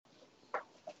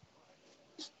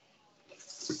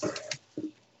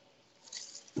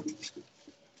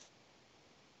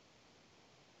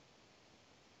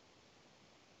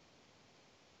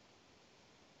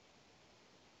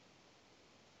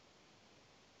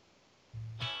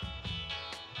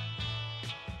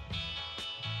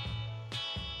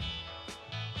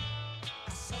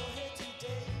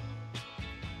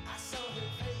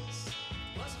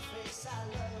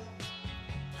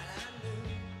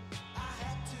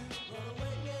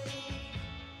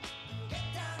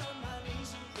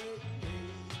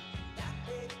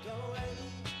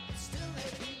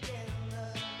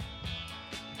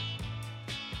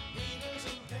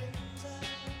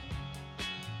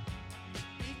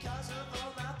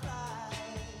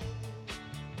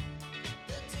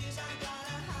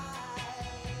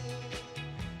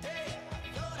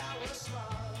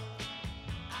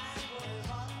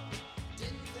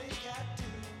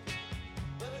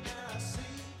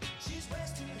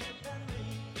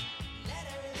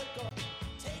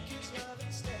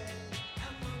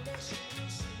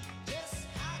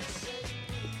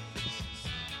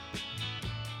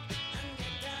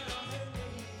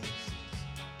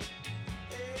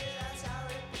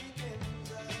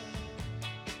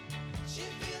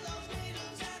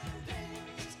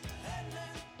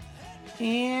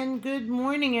And good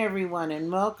morning, everyone,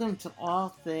 and welcome to All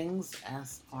Things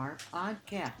SR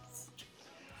Podcast.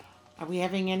 Are we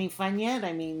having any fun yet?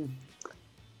 I mean,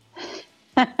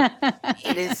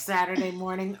 it is Saturday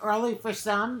morning, early for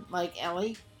some, like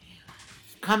Ellie,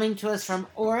 coming to us from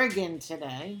Oregon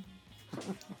today.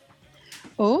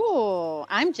 Oh,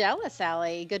 I'm jealous,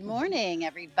 Allie. Good morning,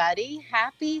 everybody.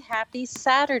 Happy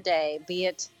Saturday, be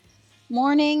it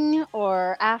morning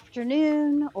or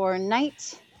afternoon or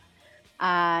night.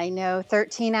 I know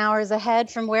 13 hours ahead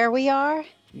from where we are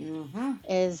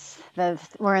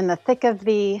Mm-hmm. we're in the thick of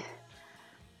the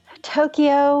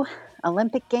Tokyo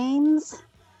Olympic Games.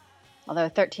 Although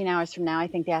 13 hours from now, I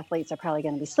think the athletes are probably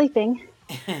going to be sleeping.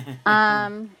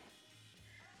 Um,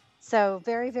 so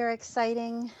very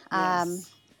exciting.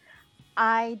 Yes.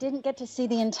 I didn't get to see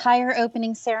the entire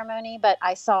opening ceremony, but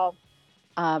I saw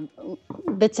um,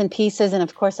 bits and pieces. And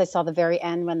of course, I saw the very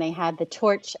end when they had the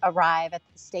torch arrive at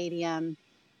the stadium.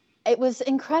 It was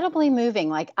incredibly moving.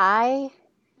 Like, I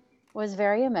was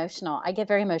very emotional. I get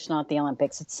very emotional at the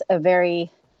Olympics. It's a very,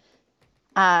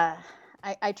 I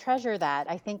treasure that.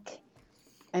 I think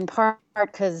in part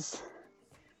because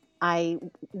I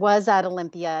was at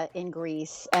Olympia in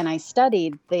Greece and I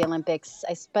studied the Olympics.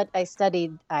 I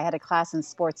had a class in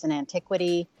sports and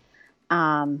antiquity.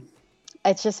 Um,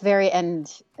 it's just very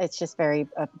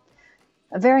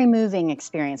a very moving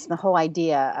experience. The whole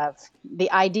idea of the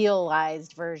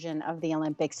idealized version of the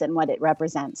Olympics and what it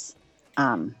represents,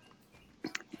 um,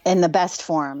 in the best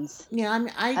forms, Yeah, I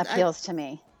mean, appeals to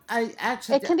me. I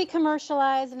actually, It can be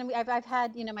commercialized, and I've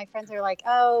had, my friends are like,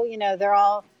 oh, they're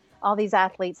all these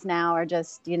athletes now are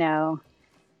just,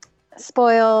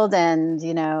 spoiled and,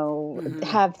 mm-hmm.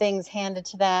 have things handed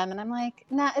to them, and I'm like,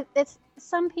 nah, it's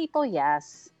some people,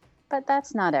 yes, but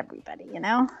that's not everybody.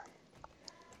 Yeah,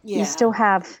 You still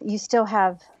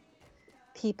have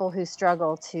people who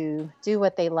struggle to do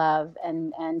what they love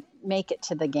and make it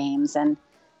to the games, and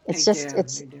I it's just do, I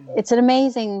do. it's an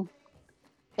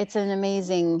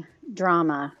amazing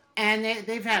drama. And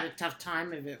they've had a tough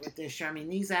time of it with this year. I mean,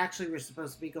 these actually were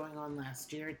supposed to be going on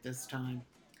last year at this time.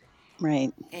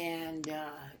 Right. And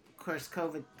of course,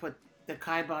 COVID put the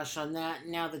kibosh on that.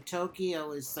 Now the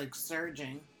Tokyo is like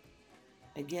surging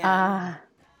again, uh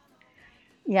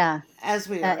yeah. as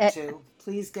we uh, are it, too.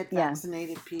 Please get yeah.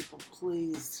 vaccinated, people.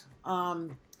 Please.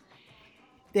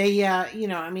 They,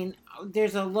 I mean,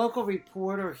 there's a local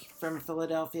reporter from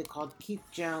Philadelphia called Keith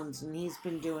Jones, and he's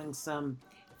been doing some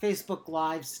Facebook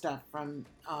Live stuff from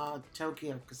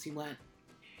Tokyo because he went.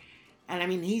 And I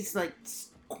mean, he's like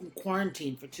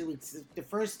quarantined for 2 weeks. The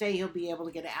first day he'll be able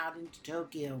to get out into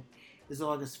Tokyo is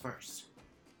August 1st.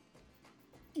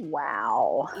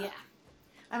 Wow. Yeah,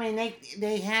 I mean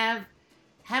they have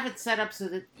it set up so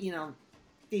that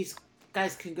these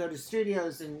guys can go to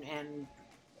studios and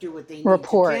do what they need to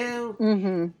Report. do.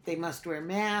 Mm-hmm. They must wear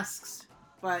masks,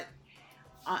 but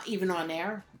even on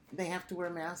air they have to wear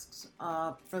masks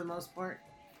for the most part.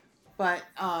 But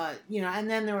and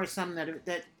then there were some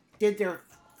that did their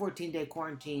 14-day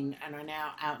quarantine and are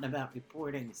now out and about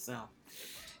reporting. So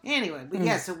anyway, but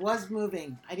yes, it was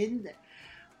moving.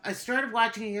 I started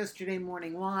watching it yesterday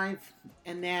morning live,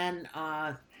 and then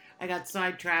I got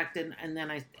sidetracked, and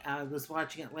then I was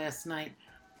watching it last night.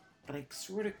 But I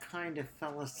sort of kind of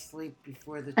fell asleep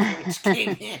before the torch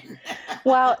came in.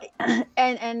 Well,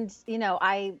 and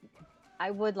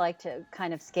I would like to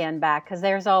kind of scan back because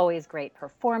there's always great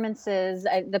performances.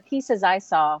 The pieces I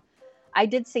saw, I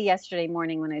did see yesterday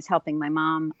morning when I was helping my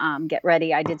mom get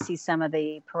ready. I did see some of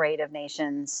the Parade of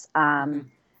Nations, Mm-hmm.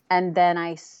 and then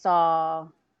I saw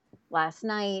last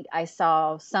night. I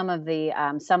saw some of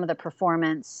the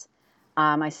performance.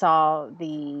 I saw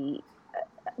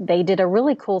they did a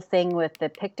really cool thing with the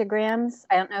pictograms.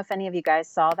 I don't know if any of you guys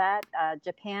saw that.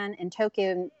 Japan in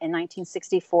Tokyo in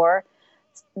 1964,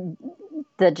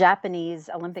 the Japanese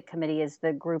Olympic Committee is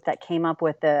the group that came up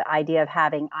with the idea of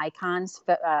having icons,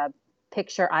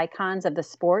 picture icons of the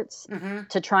sports Mm-hmm.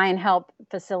 to try and help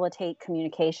facilitate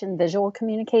communication, visual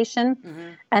communication. Mm-hmm.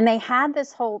 And they had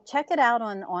this whole, check it out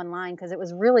online because it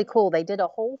was really cool. They did a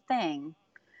whole thing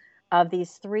of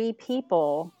these three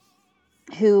people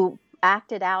who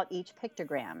acted out each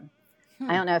pictogram. I Hmm.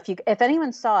 don't know if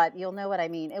anyone saw it, you'll know what I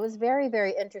mean. It was very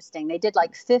interesting. They did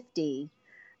like 50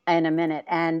 in a minute.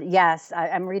 And yes,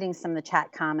 I'm reading some of the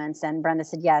chat comments, and Brenda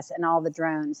said yes, and all the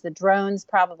drones. The drones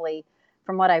probably,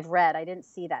 from what I've read, I didn't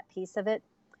see that piece of it,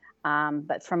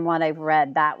 but from what I've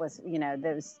read, that was,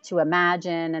 there was to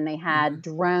imagine, and they Mm-hmm. had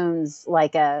drones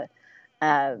like a,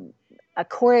 a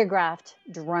choreographed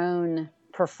drone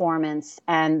performance,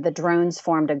 and the drones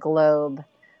formed a globe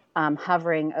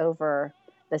hovering over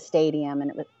the stadium,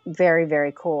 and it was very,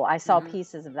 very cool. I saw Mhm.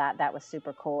 pieces of that. That was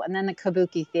super cool. And then the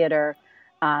Kabuki Theater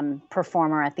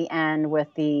performer at the end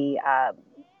with the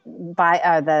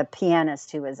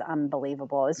pianist, who was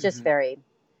unbelievable. It's just Mhm. very,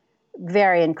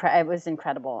 very it was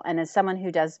incredible. And as someone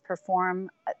who does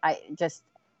perform, I just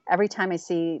every time I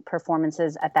see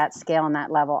performances at that scale and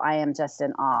that level, I am just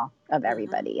in awe of Mhm.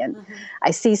 everybody. And Mhm.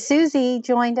 I see Susie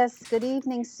joined us. Good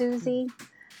evening, Susie.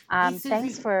 Hey, Thanks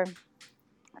Susie.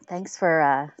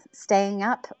 for staying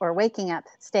up or waking up,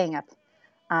 staying up.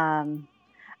 Um,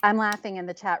 I'm laughing in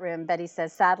the chat room. Betty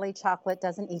says, sadly, chocolate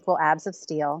doesn't equal abs of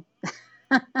steel.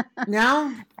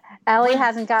 No? Ellie What?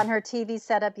 hasn't gotten her TV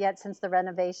set up yet since the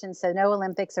renovation, so no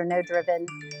Olympics or no Driven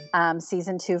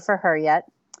season 2 for her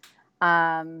yet.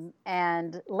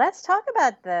 And let's talk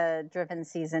about the Driven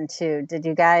season 2.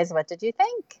 What did you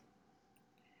think?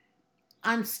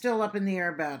 I'm still up in the air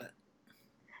about it.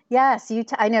 Yes,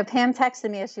 I know Pam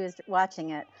texted me as she was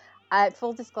watching it.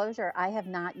 Full disclosure, I have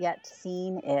not yet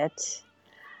seen it.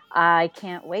 I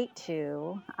can't wait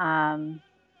to. And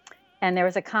there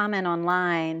was a comment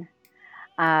online.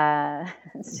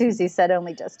 Susie said,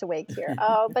 only just awake here.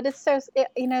 Oh, but it's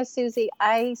Susie,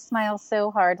 I smile so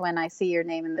hard when I see your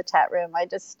name in the chat room.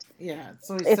 Yeah, it's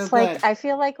always so It's like, good. I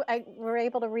feel like we're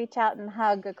able to reach out and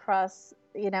hug across,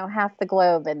 half the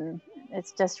globe. And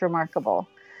it's just remarkable.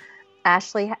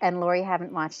 Ashley and Lori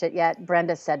haven't watched it yet.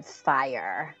 Brenda said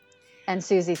fire. And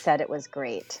Susie said it was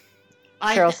great.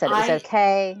 Cheryl said it was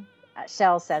okay.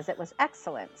 Shell says it was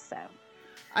excellent. So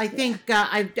I think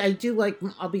I do like.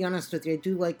 I'll be honest with you. I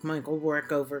do like Michael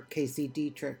Rourke over Casey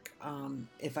Dietrich.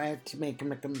 If I had to make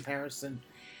him a comparison,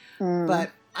 but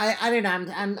I don't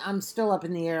know. I'm still up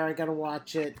in the air. I got to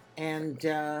watch it. And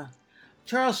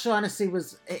Charles Shaughnessy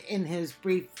was in his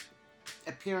brief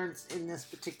appearance in this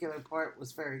particular part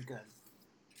was very good.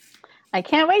 I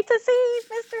can't wait to see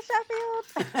Mr. Sheffield.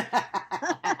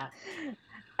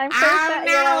 I'm so sad.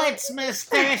 Now it's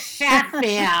Mr.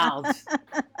 Sheffield.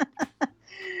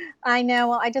 I know.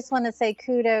 Well, I just want to say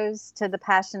kudos to the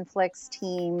Passionflix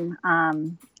team.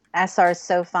 SR is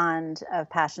so fond of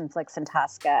Passionflix and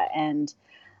Tosca, and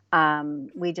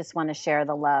we just want to share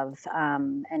the love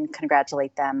and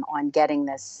congratulate them on getting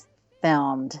this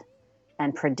filmed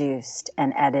and produced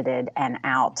and edited and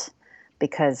out.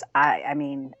 Because I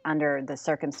mean, under the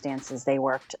circumstances they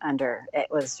worked under,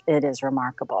 it is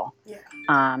remarkable. Yeah.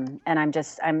 And I'm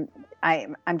just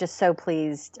so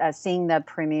pleased seeing the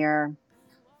premiere,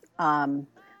 the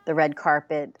red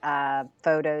carpet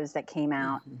photos that came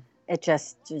out. Mm-hmm. It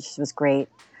just was great.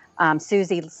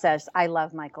 Susie says, "I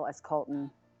love Michael as Colton."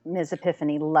 Ms.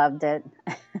 Epiphany loved it.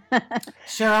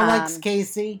 Cheryl likes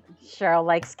Casey. Cheryl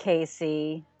likes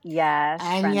Casey. Yes.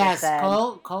 And Brenda yes, said,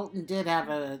 Colton did have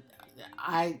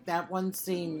that one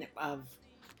scene of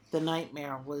the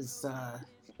nightmare was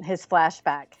his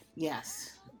flashback.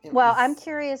 Yes. I'm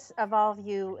curious of all of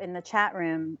you in the chat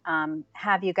room.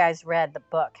 Have you guys read the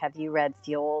book? Have you read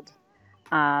Fueled?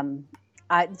 Kay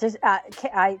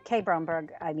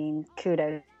Bromberg. I mean,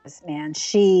 kudos, man.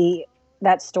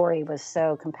 That story was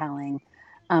so compelling.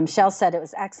 Shell said it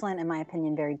was excellent, in my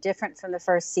opinion, very different from the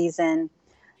first season.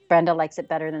 Brenda likes it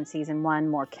better than season 1,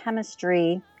 more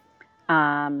chemistry.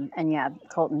 And yeah,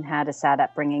 Colton had a sad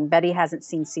upbringing. Betty hasn't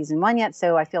seen season 1 yet,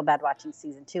 so I feel bad watching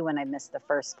season 2 when I missed the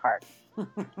first part.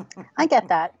 I get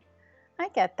that.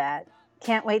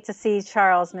 Can't wait to see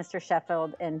Charles, Mr.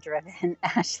 Sheffield, and Driven.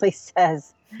 Ashley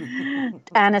says.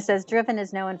 Anna says, Driven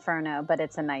is no inferno, but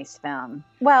it's a nice film.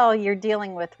 Well, you're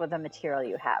dealing with the material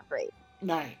you have, right?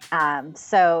 Right.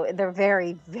 So they're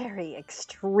very, very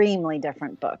extremely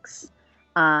different books.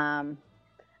 They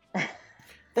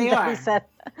are. Said,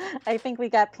 I think we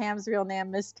got Pam's real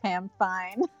name, Miss Pam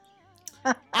Fine.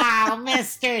 Oh,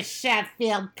 Mr.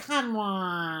 Sheffield, come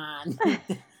on.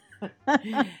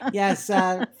 Yes,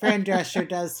 Fran Drescher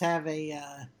does have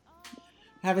a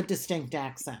distinct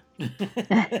accent.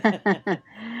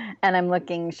 And I'm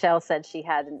looking, Shell said she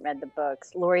hadn't read the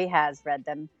books. Lori has read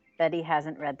them. Betty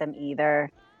hasn't read them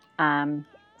either.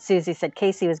 Susie said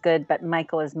Casey was good, but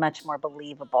Michael is much more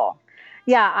believable.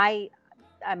 Yeah, I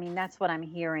mean, that's what I'm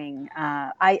hearing.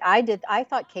 I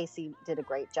thought Casey did a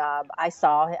great job. I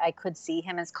could see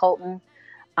him as Colton.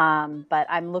 But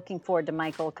I'm looking forward to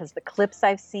Michael because the clips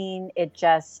I've seen,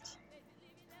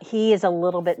 he is a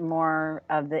little bit more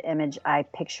of the image I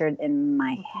pictured in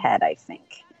my head, I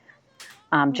think,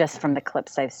 just from the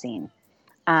clips I've seen.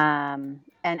 And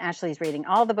Ashley's reading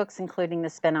all the books, including the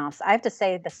spinoffs. I have to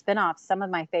say the spinoffs, some of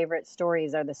my favorite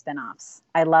stories are the spinoffs.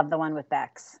 I love the one with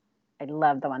Bex. I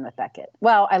love the one with Beckett.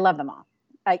 Well, I love them all.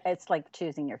 It's like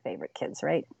choosing your favorite kids,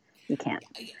 right? You can't.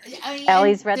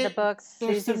 Ellie's read the books.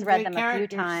 Susie's read them a few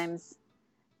times.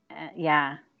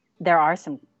 Yeah, there are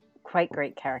some quite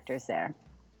great characters there.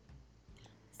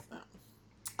 So,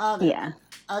 other Yeah. than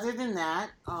other than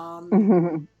that, Uh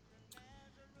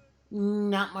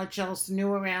not much else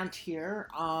new around here.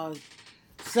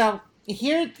 So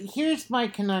here's my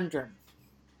conundrum.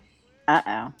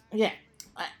 oh. Yeah,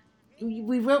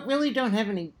 we really don't have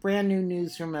any brand new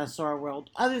news from SR World,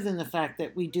 other than the fact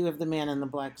that we do have the Man in the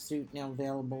Black Suit now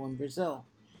available in Brazil.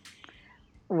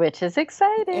 Which is It is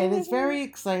exciting. very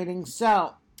exciting.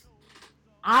 So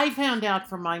I found out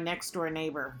from my next door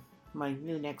neighbor, my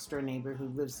new next door neighbor who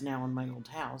lives now in my old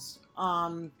house,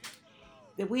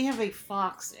 that we have a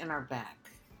fox in our back.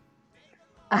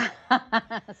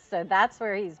 So that's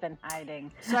where he's been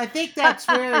hiding. So I think that's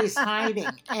where he's hiding.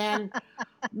 And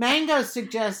Mango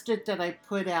suggested that I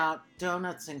put out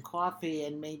donuts and coffee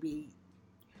and maybe.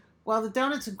 Well, the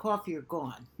donuts and coffee are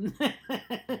gone.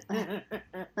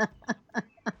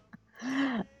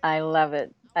 I love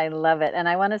it. I love it. And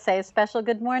I want to say a special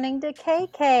good morning to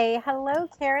KK. Hello,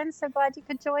 Karen. So glad you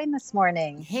could join this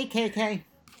morning. Hey, KK.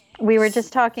 We were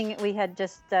just talking, we had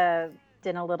just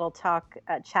did a little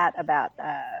chat about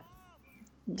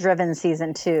Driven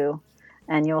Season 2,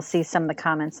 and you'll see some of the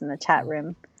comments in the chat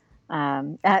room.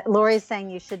 Lori's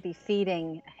saying you should be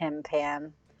feeding him,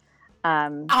 Pam.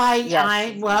 The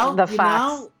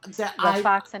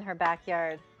fox in her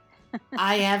backyard.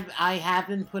 I have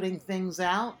been putting things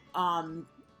out, and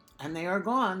they are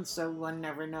gone, so one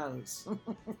never knows.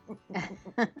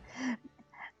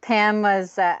 Pam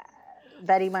was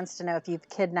Betty wants to know if you've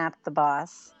kidnapped the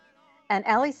boss, and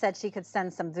Ellie said she could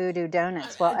send some voodoo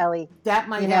donuts. Well, Ellie, that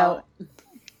might help.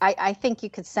 I think you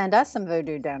could send us some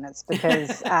voodoo donuts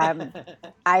because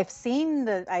I've seen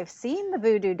the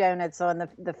voodoo donuts on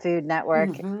the Food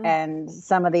Network and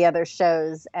some of the other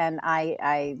shows, and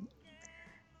I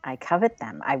covet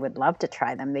them. I would love to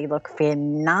try them. They look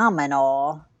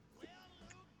phenomenal.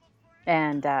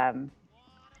 And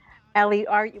Ellie,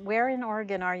 where in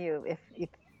Oregon are you? If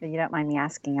you don't mind me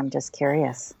asking, I'm just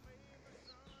curious.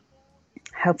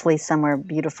 Hopefully somewhere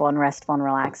beautiful and restful and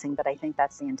relaxing, but I think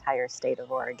that's the entire state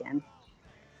of Oregon.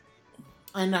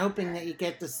 And hoping that you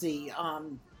get to see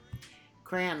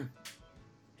Cran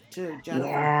too,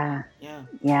 Jennifer.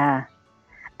 Yeah.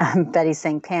 Betty's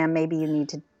saying, Pam, maybe you need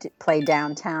to play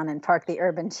downtown and park the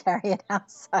urban chariot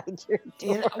outside your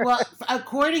door. Well,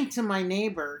 according to my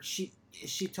neighbor, she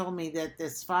told me that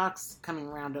this fox coming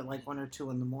around at like 1 or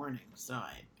 2 in the morning. So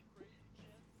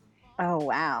Oh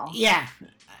wow. Yeah.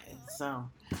 So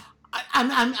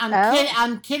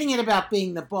I'm kidding it about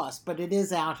being the boss, but it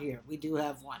is out here. We do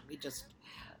have one. I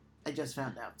just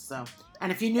found out. So,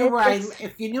 and if you knew where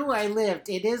I lived,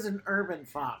 it is an urban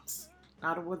fox,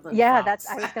 not a woodland fox.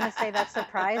 I was going to say that's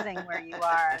surprising where you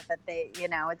are, that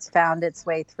it's found its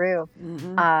way through.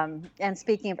 Mm-hmm. And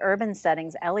speaking of urban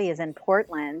settings, Ellie is in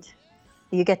Portland.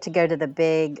 You get to go to the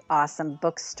big, awesome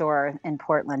bookstore in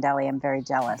Portland, Ellie. I'm very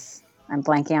jealous. I'm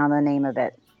blanking on the name of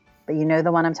it, but you know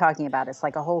the one I'm talking about. It's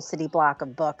like a whole city block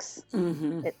of books.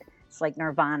 Mm-hmm. It's like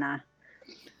Nirvana.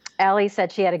 Ellie said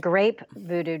she had a grape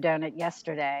voodoo donut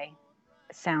yesterday.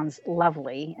 Sounds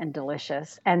lovely and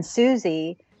delicious. And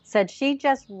Susie said she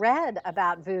just read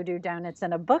about voodoo donuts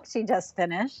in a book she just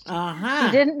finished. Uh-huh.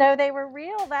 She didn't know they were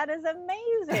real. That is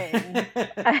amazing.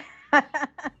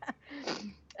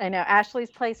 I know.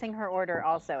 Ashley's placing her order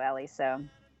also, Ellie. So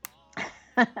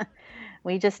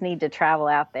we just need to travel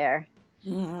out there.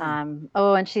 Mm-hmm.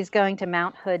 And she's going to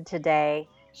Mount Hood today.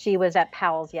 She was at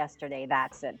Powell's yesterday.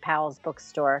 That's it. Powell's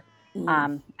bookstore.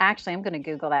 Mm-hmm. Actually, I'm going to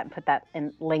Google that and put that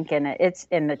link in it. It's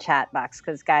in the chat box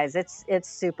because, guys, it's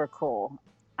super cool.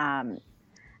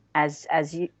 As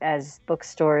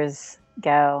bookstores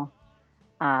go,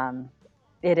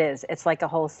 it is. It's like a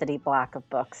whole city block of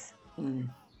books. Mm.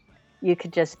 You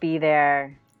could just be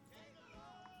there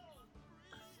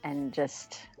and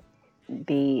just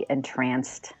be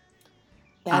entranced.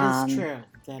 That is true.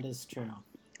 That is true.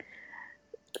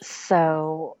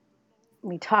 So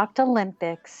we talked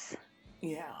Olympics.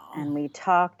 Yeah. And we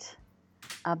talked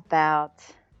about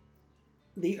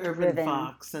the urban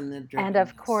fox and the Driven. And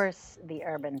of course the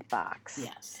urban fox.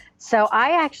 Yes. So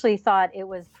I actually thought it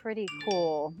was pretty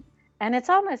cool, and it's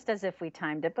almost as if we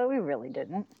timed it, but we really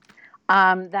didn't.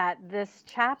 That this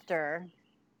chapter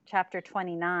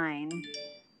 29,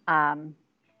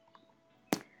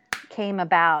 came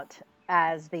about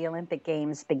as the Olympic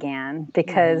Games began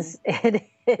because it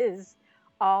is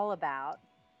all about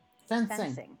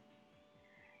fencing.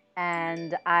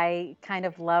 And I kind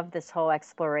of love this whole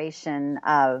exploration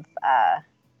of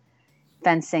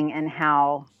fencing and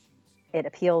how it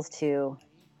appeals to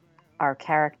our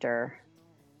character,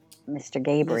 Mr.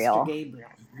 Gabriel. Mr. Gabriel.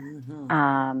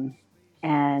 Mm-hmm.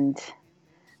 And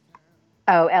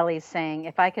oh, Ellie's saying,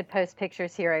 if I could post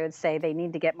pictures here, I would say they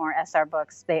need to get more SR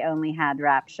books. They only had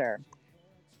Rapture.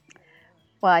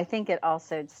 Well, I think it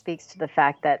also speaks to the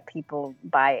fact that people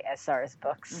buy SR's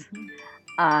books.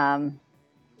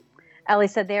 Ellie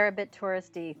said they're a bit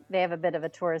touristy. They have a bit of a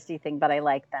touristy thing, but I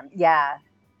like them. Yeah,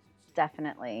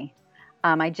 definitely.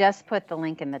 I just put the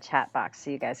link in the chat box so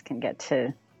you guys can get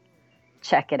to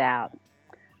check it out.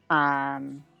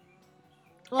 Well,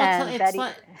 it's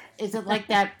like, is it like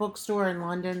that bookstore in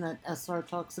London that SR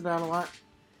talks about a lot?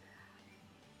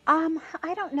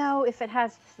 I don't know if it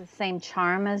has the same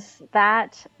charm as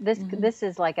that. This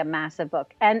is like a massive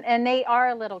book, and they are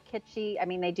a little kitschy. I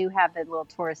mean, they do have the little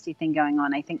touristy thing going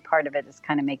on. I think part of it is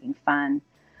kind of making fun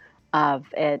of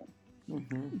it,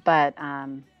 but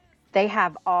they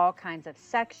have all kinds of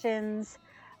sections.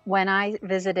 When I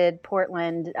visited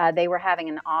Portland, they were having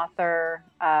an author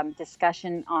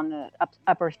discussion on the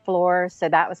upper floor, so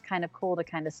that was kind of cool to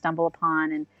kind of stumble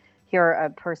upon and hear a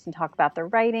person talk about their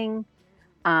writing.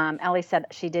 Ellie said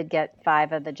she did get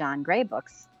 5 of the John Gray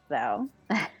books, though.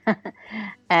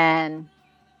 And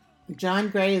John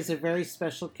Gray is a very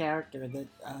special character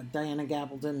that Diana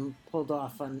Gabaldon pulled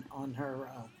off on her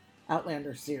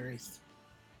Outlander series.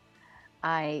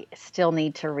 I still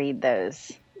need to read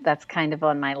those. That's kind of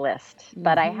on my list.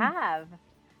 But I have,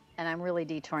 and I'm really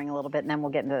detouring a little bit, and then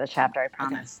we'll get into the chapter, I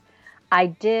promise. Okay. I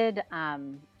did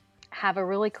have a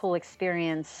really cool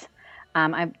experience.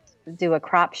 I do a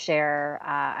crop share.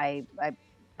 I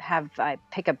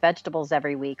pick up vegetables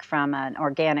every week from an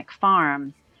organic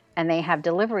farm, and they have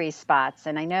delivery spots.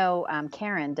 And I know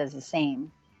Karen does the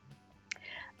same.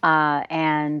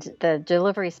 And the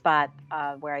delivery spot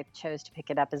where I chose to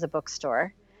pick it up is a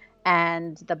bookstore.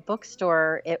 And the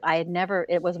bookstore, it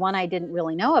was one I didn't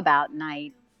really know about. And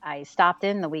I stopped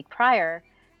in the week prior,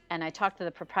 and I talked to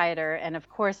the proprietor. And of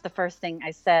course, the first thing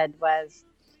I said was,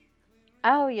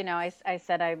 oh, I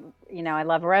said, I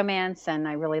love romance, and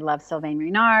I really love Sylvain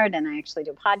Reynard, and I actually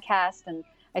do a podcast. And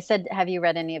I said, have you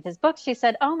read any of his books? She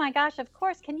said, oh my gosh, of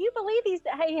course. Can you believe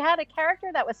he had a character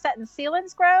that was set in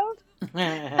Selinsgrove?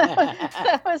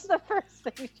 That was the first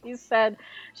thing she said.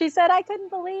 She said, I couldn't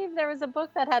believe there was a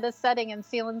book that had a setting in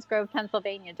Selinsgrove,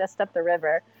 Pennsylvania, just up the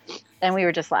river. And we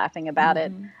were just laughing about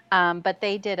it. But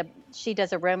she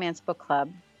does a romance book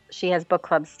club. She has book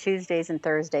clubs Tuesdays and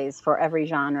Thursdays for every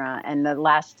genre. And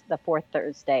the fourth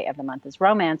Thursday of the month is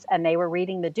romance. And they were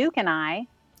reading The Duke and I,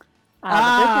 the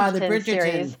Bridgerton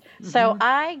series. So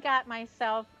I got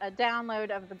myself a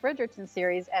download of the Bridgerton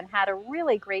series and had a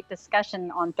really great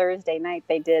discussion on Thursday night.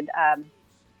 They did.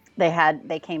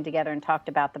 They came together and talked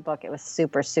about the book. It was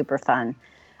super, super fun.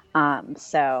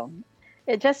 So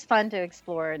it's just fun to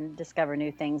explore and discover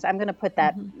new things. I'm going to put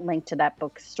that link to that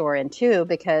bookstore in too,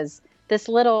 because this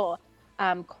little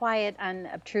quiet,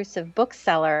 unobtrusive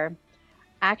bookseller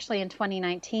actually in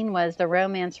 2019 was the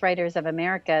Romance Writers of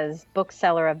America's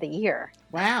Bookseller of the Year.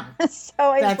 Wow. So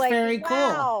I was like, very wow.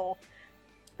 Cool.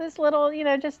 This little,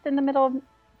 just in the middle of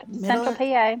Central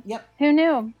PA. Yep. Who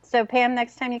knew? So Pam,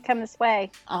 next time you come this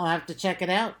way, I'll have to check it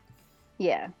out.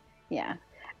 Yeah.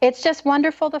 It's just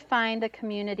wonderful to find a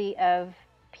community of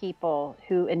people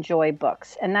who enjoy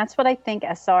books. And that's what I think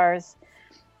SR's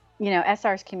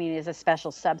community is a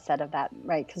special subset of that,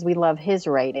 right? Because we love his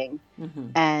writing.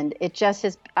 And it just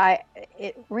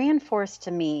it reinforced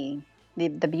to me the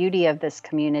beauty of this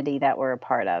community that we're a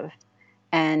part of.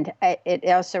 And it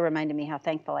also reminded me how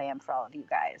thankful I am for all of you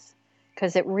guys,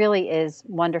 because it really is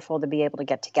wonderful to be able to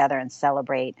get together and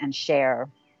celebrate and share,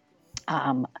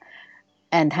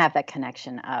 and have that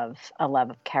connection of a love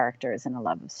of characters and a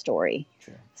love of story.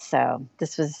 Sure. So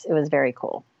it was very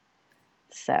cool.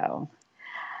 So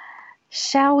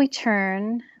shall we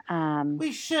turn?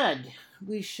 We should.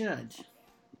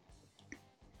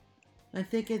 I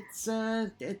think it's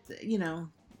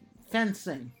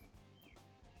fencing.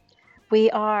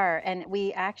 We are, and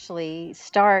we actually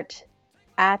start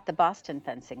at the Boston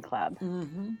Fencing Club.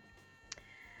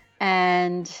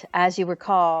 And as you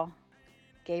recall,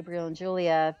 Gabriel and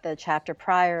Julia, the chapter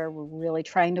prior, were really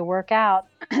trying to work out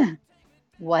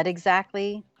what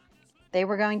exactly they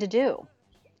were going to do.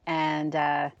 And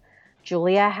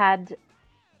Julia had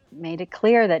made it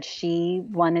clear that she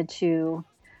wanted to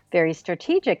very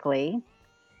strategically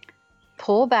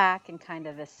pull back and kind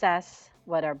of assess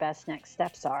what our best next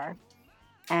steps are,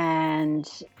 and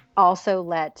also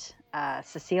let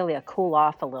Cecilia cool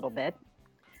off a little bit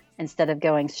instead of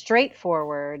going straight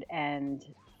forward and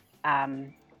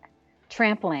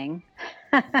trampling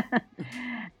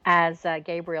as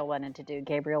Gabriel wanted to do.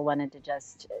 Gabriel wanted to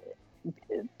just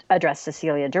address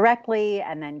Cecilia directly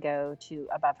and then go to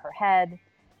above her head.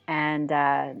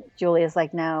 And Julia's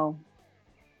like, no,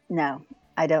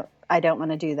 I don't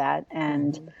want to do that.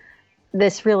 And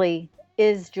this really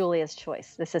is Julia's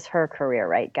choice. This is her career,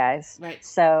 right, guys? Right.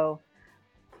 So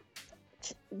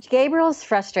Gabriel's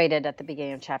frustrated at the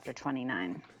beginning of chapter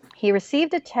 29. He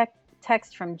received a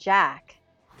text from Jack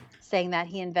saying that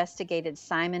he investigated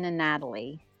Simon and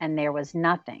Natalie and there was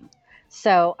nothing.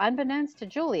 So unbeknownst to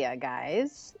Julia,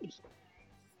 guys,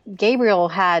 Gabriel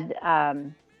had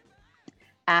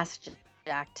asked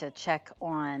Jack to check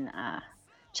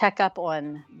up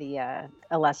on the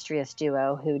illustrious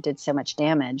duo who did so much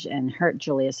damage and hurt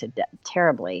Julia so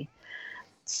terribly.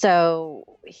 So,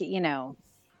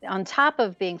 on top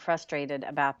of being frustrated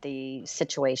about the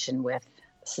situation with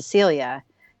Cecilia,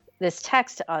 this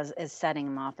text is setting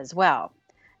him off as well,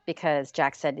 because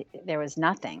Jack said there was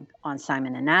nothing on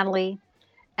Simon and Natalie,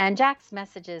 and Jack's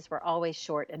messages were always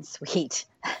short and sweet.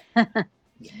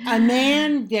 A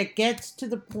man that gets to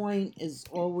the point is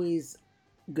always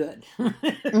good.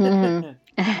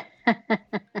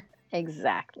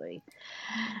 Exactly.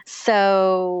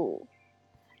 So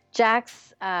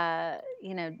Jack's,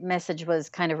 message was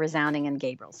kind of resounding in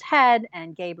Gabriel's head,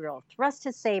 and Gabriel thrust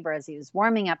his saber as he was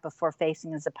warming up before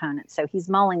facing his opponent. So he's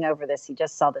mulling over this. He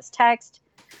just saw this text,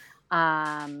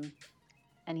 and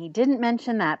he didn't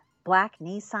mention that black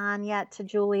Nissan yet to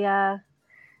Julia.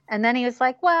 And then he was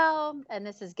like, well, and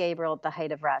this is Gabriel at the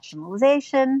height of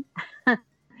rationalization,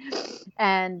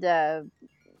 and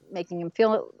making him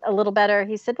feel a little better.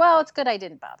 He said, well, it's good I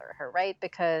didn't bother her, right?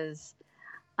 Because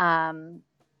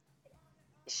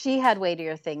she had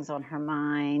weightier things on her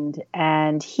mind,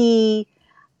 and he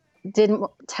didn't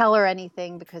tell her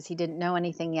anything because he didn't know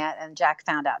anything yet, and Jack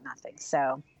found out nothing.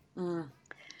 So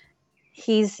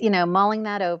he's, mulling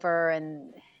that over,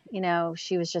 and,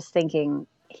 she was just thinking,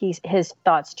 his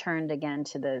thoughts turned again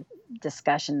to the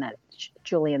discussion that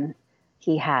Julian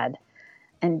he had.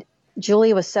 And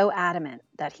Julia was so adamant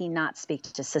that he not speak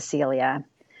to Cecilia.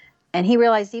 And he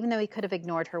realized even though he could have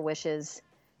ignored her wishes,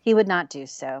 he would not do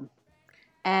so.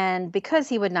 And because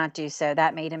he would not do so,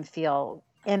 that made him feel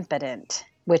impotent,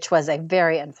 which was a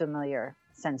very unfamiliar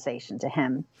sensation to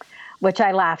him, which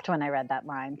I laughed when I read that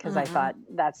line, because I thought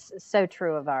that's so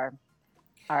true of our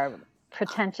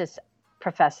pretentious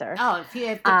professor. Oh,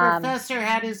 if the professor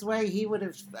had his way, he would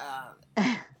have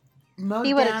mowed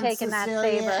he would down have taken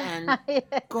Cecilia that saber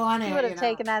and gone. He would have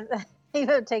taken that. He would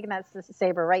have taken that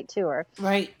saber right to her.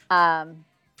 Right.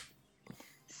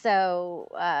 So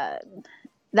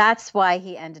that's why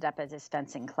he ended up at his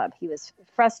fencing club. He was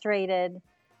frustrated,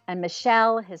 and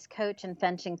Michel, his coach and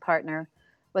fencing partner,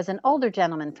 was an older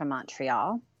gentleman from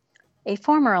Montreal, a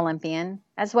former Olympian,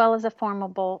 as well as a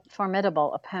formidable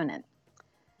opponent.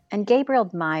 And Gabriel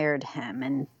admired him,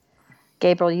 and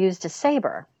Gabriel used a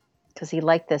saber because he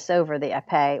liked this over the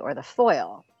épée or the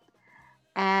foil.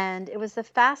 And it was the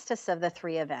fastest of the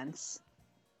three events.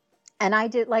 And I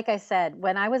did, like I said,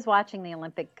 when I was watching the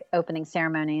Olympic opening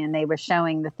ceremony and they were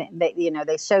showing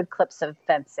they showed clips of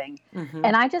fencing,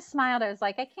 and I just smiled. I was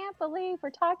like, I can't believe we're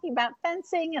talking about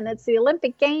fencing, and it's the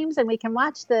Olympic Games, and we can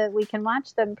watch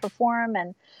them perform,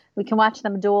 and we can watch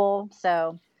them duel.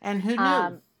 So, and who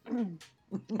knew?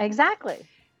 Exactly.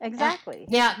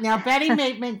 Yeah. Now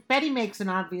Betty makes an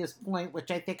obvious point, which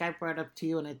I think I brought up to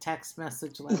you in a text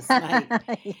message last night.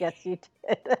 Yes, you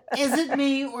did. Is it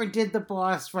me, or did the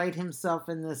boss write himself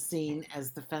in this scene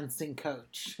as the fencing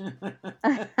coach?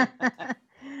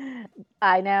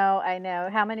 I know.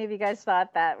 How many of you guys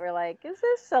thought that? We're like, is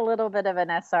this a little bit of an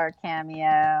SR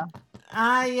cameo?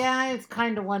 Yeah, I was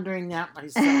kind of wondering that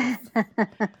myself.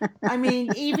 I mean,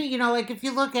 even, like if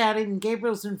you look at it in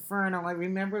Gabriel's Inferno, I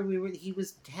remember he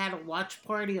had a watch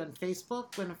party on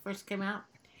Facebook when it first came out.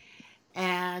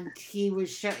 And he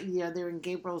was, they're in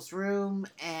Gabriel's room,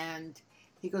 and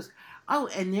he goes, oh,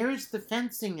 and there's the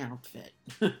fencing outfit.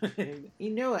 He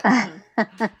knew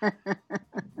it.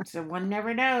 So one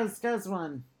never knows, does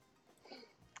one?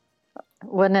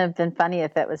 Wouldn't it have been funny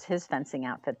if it was his fencing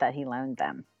outfit that he loaned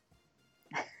them?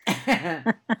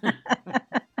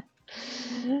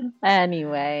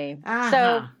 Anyway,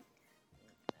 so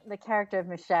the character of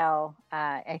Michel,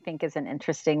 I think, is an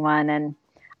interesting one, and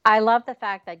I love the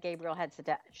fact that Gabriel had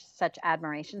such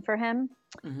admiration for him,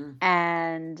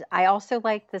 and I also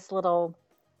like this little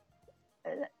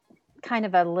kind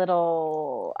of a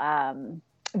little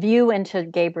view into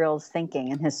Gabriel's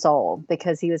thinking and his soul,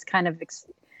 because he was kind of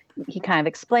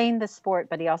explained the sport,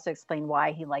 but he also explained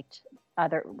why he liked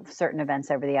certain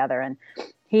events over the other. And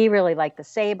he really liked the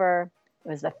saber. It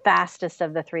was the fastest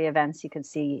of the three events. You could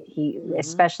see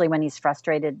especially when he's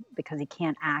frustrated because he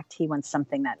can't act, he wants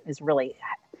something that is really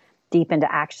deep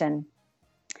into action.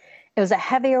 was a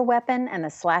heavier weapon, and the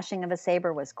slashing of a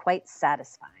saber was quite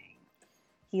satisfying.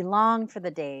 He longed for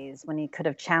the days when he could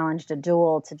have challenged a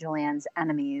duel to Julian's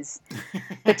enemies.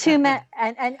 The two men,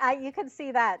 you could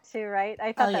see that too, right?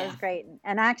 I thought that was great.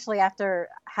 And actually, after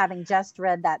having just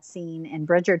read that scene in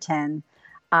Bridgerton,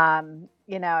 I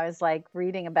was like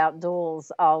reading about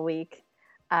duels all week.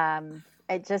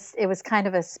 It was kind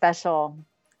of a special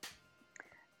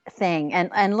thing.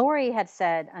 And Lori had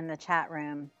said in the chat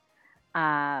room,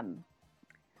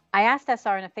 I asked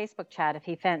SR in a Facebook chat if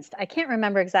he fenced. I can't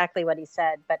remember exactly what he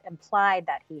said, but implied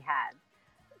that he had.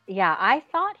 Yeah, I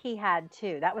thought he had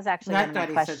too. That was actually one of my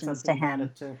questions to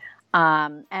him.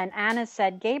 And Anna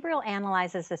said, Gabriel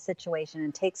analyzes the situation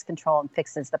and takes control and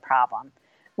fixes the problem,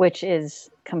 which is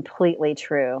completely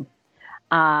true.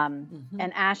 And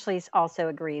Ashley also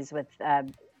agrees with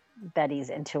Betty's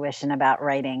intuition about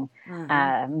writing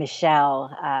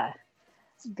Michelle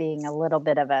being a little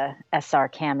bit of a SR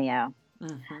cameo.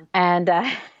 And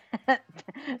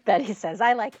Betty says,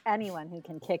 I like anyone who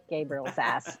can kick Gabriel's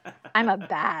ass. I'm a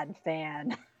bad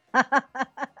fan.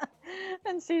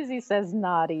 And Susie says,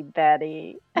 naughty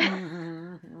Betty.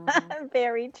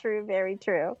 Very true, very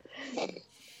true.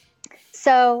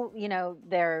 So,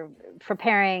 they're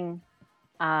preparing,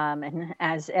 and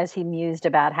as he mused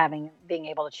about being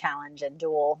able to challenge and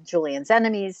duel Julian's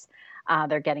enemies,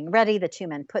 they're getting ready. The two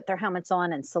men put their helmets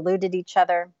on and saluted each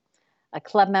other. A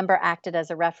club member acted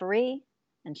as a referee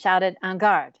and shouted, en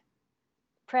garde,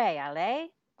 prêt, allez,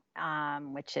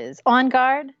 which is on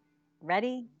guard,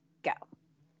 ready, go.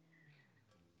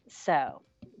 So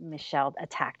Michelle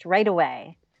attacked right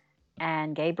away,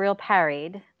 and Gabriel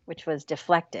parried, which was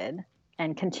deflected,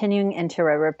 and continuing into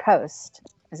a riposte.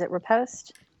 Is it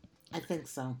riposte? I think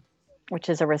so. Which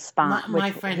is a response.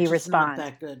 My French is not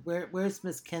that good. Where's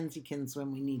Miss Kensykins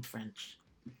when we need French?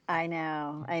 I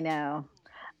know.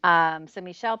 So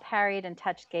Michelle parried and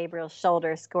touched Gabriel's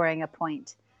shoulder, scoring a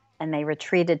point, and they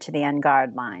retreated to the en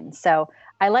garde line. So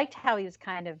I liked how he was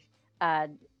kind of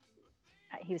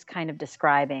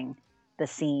describing the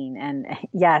scene. And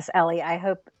yes, Ellie, I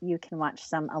hope you can watch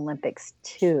some Olympics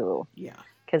too. Yeah,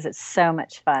 because it's so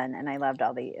much fun, and I loved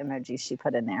all the emojis she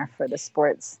put in there for the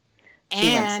sports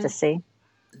she wants to see.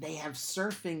 They have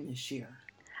surfing this year.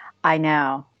 I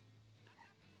know.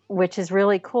 Which is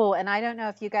really cool. And I don't know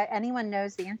if anyone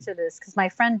knows the answer to this, because my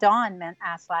friend Dawn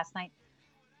asked last night,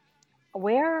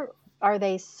 where are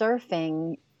they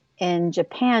surfing in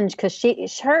Japan? Because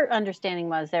her understanding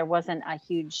was there wasn't a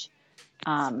huge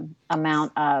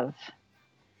amount of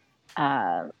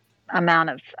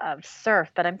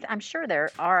surf, but I'm sure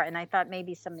there are. And I thought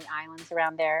maybe some of the islands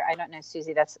around there. I don't know,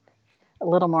 Susie. That's a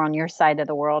little more on your side of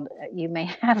the world. You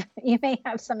may have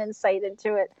some insight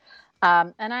into it.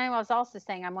 And I was also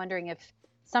saying, I'm wondering if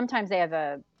sometimes they have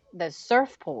the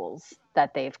surf pools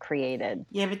that they've created.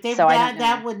 Yeah, but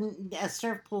a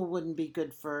surf pool wouldn't be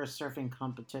good for a surfing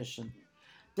competition.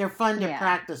 They're fun to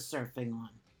practice surfing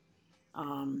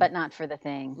on. But not for the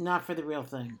thing. Not for the real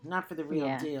thing. Not for the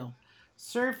real deal.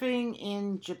 Surfing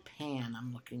in Japan,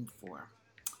 I'm looking for.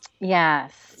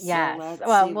 Yes. So let's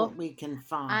see what we can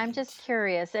find. I'm just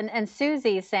curious. And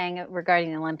Susie's saying regarding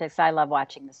the Olympics, I love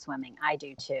watching the swimming. I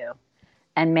do too.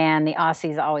 And man, the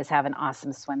Aussies always have an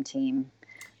awesome swim team.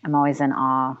 I'm always in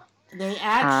awe. They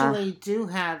actually do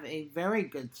have a very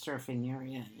good surfing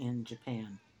area in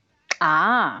Japan.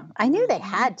 I knew they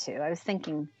had to. I was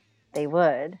thinking they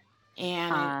would.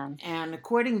 And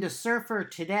according to Surfer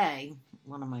Today,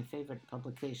 one of my favorite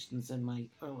publications in my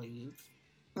early youth,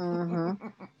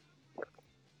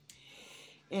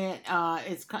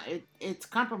 it's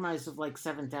compromised of like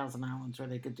 7,000 islands where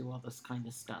they could do all this kind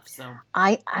of stuff. So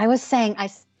I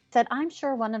said I'm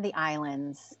sure one of the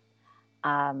islands,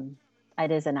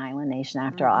 it is an island nation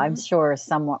after all. I'm sure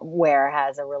somewhere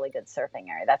has a really good surfing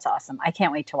area. That's awesome. I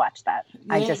can't wait to watch that.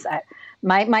 Yeah.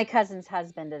 My cousin's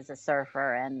husband is a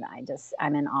surfer, and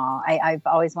I'm in awe. I've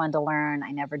always wanted to learn.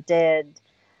 I never did.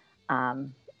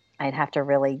 I'd have to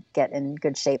really get in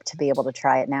good shape to be able to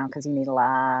try it now, because you need a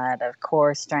lot of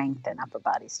core strength and upper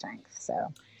body strength.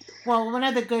 So, well, one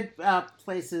of the good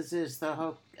places is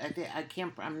the I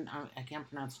can't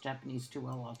pronounce Japanese too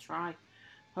well. I'll try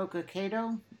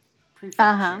Hokkaido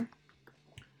Prefecture,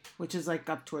 which is like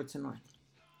up towards the north.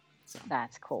 So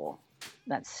that's cool.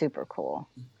 That's super cool.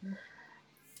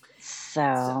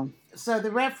 So the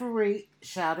referee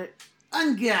shouted,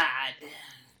 "On God!"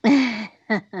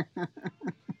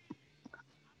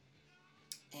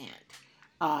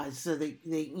 And so they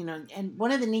and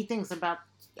one of the neat things about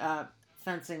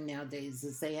fencing nowadays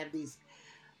is they have these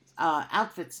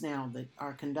outfits now that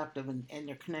are conductive, and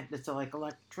they're connected to like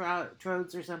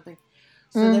electrodes or something,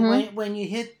 So that when you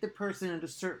hit the person at a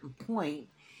certain point,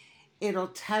 it'll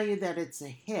tell you that it's a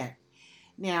hit.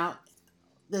 Now,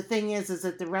 the thing is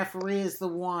that the referee is the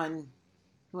one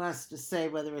who has to say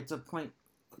whether it's a point,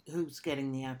 who's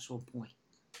getting the actual point.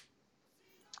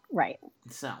 Right.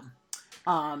 So,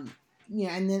 and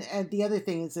then the other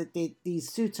thing is that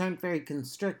these suits aren't very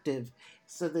constrictive,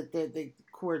 so that the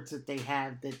cords that they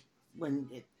have, that when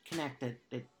it connected,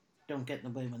 that don't get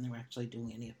in the way when they're actually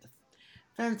doing any of the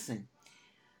fencing.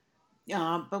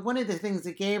 But one of the things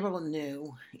that Gabriel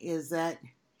knew is that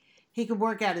he could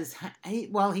work out his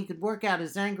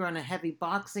anger on a heavy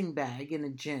boxing bag in a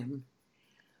gym.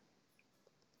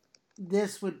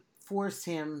 This would force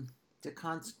him to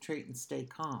concentrate and stay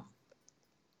calm.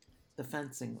 The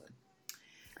fencing would.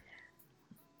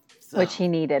 So, which he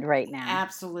needed right now.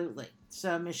 Absolutely.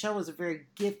 So Michel was very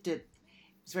gifted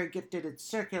at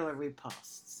circular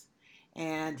ripostes,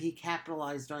 and he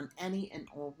capitalized on any and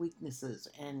all weaknesses.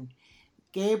 And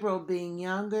Gabriel, being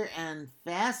younger and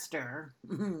faster.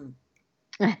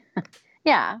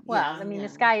 Yeah, well, I mean,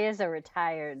 this guy is a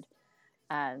retired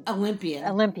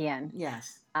Olympian.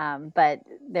 Yes. But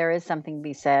there is something to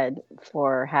be said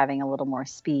for having a little more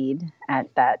speed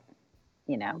at that,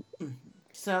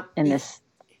 So in this.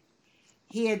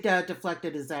 He had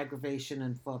deflected his aggravation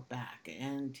and fought back,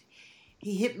 and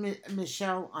he hit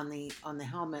Michel on the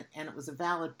helmet, and it was a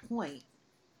valid point.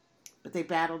 But they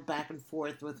battled back and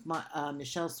forth with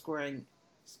Michel's scoring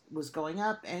was going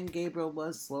up, and Gabriel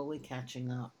was slowly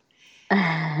catching up.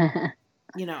 And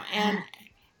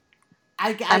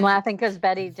I'm laughing because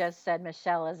Betty just said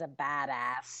Michel is a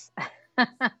badass.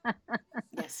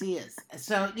 Yes, he is.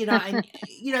 So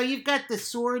you've got the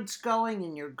swords going,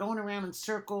 and you're going around in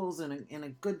circles in a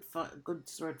good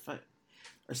sword fight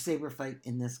or saber fight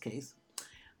in this case.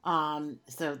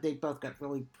 So they both got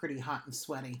really pretty hot and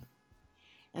sweaty,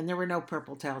 and there were no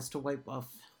purple towels to wipe off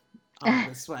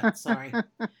the sweat. Sorry.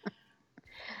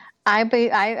 I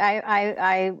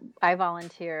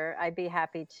volunteer. I'd be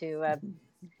happy to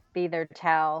be their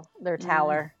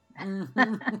toweler.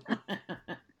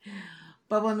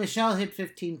 But when Michel hit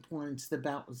 15 points, the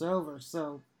bout was over.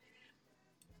 So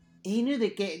he knew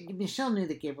that Michel knew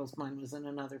that Gabriel's mind was in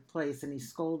another place, and he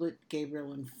scolded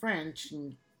Gabriel in French,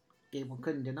 and Gabriel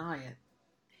couldn't deny it.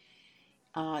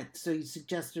 So he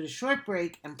suggested a short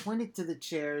break and pointed to the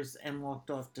chairs and walked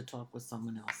off to talk with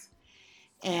someone else.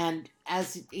 And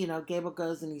as Gabriel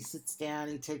goes and he sits down,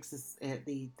 he takes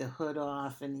the hood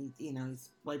off, and he's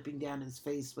wiping down his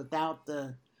face without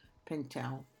the pink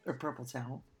towel or purple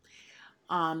towel.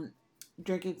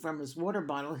 Drinking from his water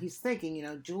bottle, he's thinking,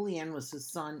 Julien was his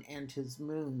sun and his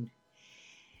moon.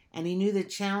 And he knew that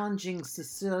challenging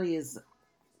Cecilia's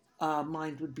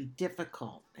mind would be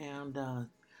difficult. And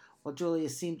while Cecilia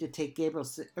seemed to take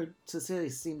Gabriel's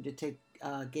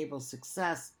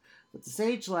success with the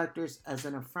Sage Electors as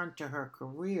an affront to her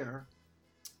career,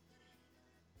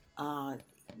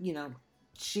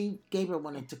 Gabriel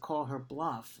wanted to call her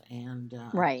bluff. And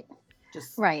right.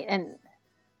 And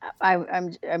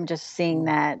I'm just seeing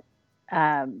that.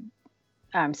 I'm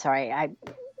sorry. I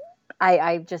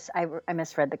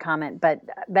misread the comment, but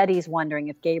Betty's wondering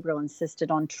if Gabriel insisted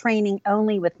on training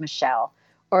only with Michel,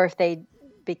 or if they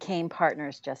became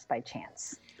partners just by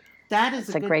chance. That's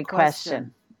a great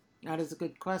question. That is a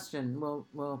good question.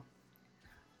 We'll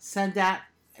send that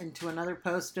into another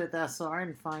post with SR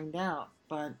and find out.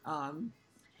 But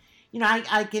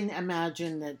I can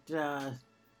imagine that.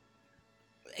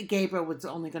 Gabriel was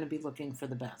only going to be looking for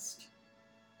the best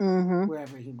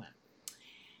wherever he went.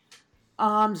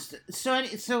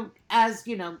 So as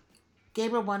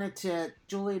Gabriel wanted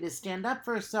Julia to stand up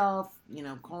for herself,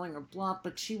 calling her bluff,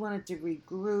 but she wanted to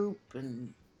regroup,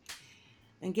 and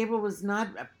Gabriel was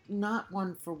not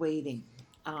one for waiting.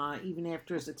 Even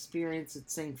after his experience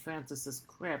at St. Francis's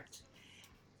Crypt,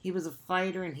 he was a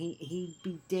fighter, and he'd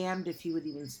be damned if he would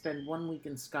even spend 1 week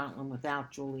in Scotland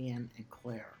without Julien and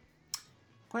Claire.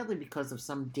 Partly because of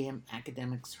some damn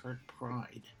academic's hurt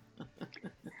pride.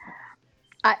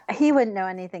 He wouldn't know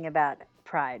anything about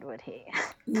pride, would he?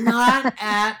 Not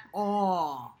at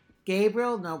all.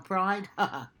 Gabriel, no pride?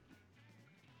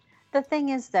 The thing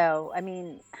is, though, I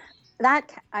mean,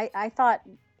 that I thought,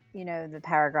 the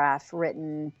paragraph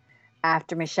written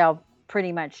after Michel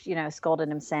pretty much, scolded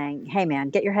him, saying, "Hey, man,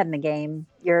 get your head in the game.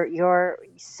 You're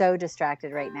so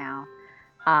distracted right now."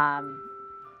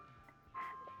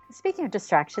 Speaking of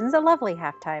distractions, a lovely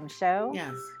halftime show.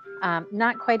 Yes.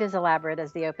 Not quite as elaborate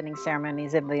as the opening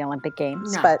ceremonies of the Olympic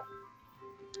Games, no. but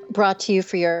brought to you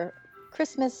for your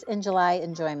Christmas in July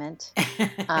enjoyment.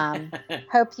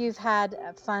 Hope you've had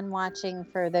fun watching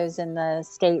for those in the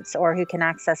States or who can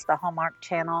access the Hallmark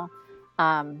Channel.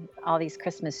 All these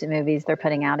Christmas movies they're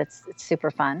putting out. It's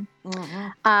super fun. Mm-hmm.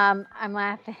 I'm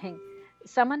laughing.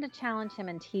 Someone to challenge him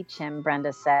and teach him,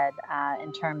 Brenda said,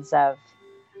 in terms of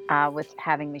with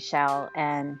having Michelle.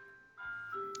 And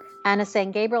Anna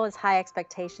saying Gabriel has high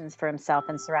expectations for himself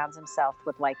and surrounds himself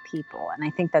with like people. And I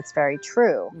think that's very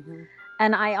true. Mm-hmm.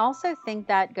 And I also think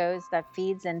that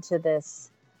feeds into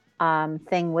this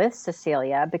thing with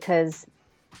Cecilia, because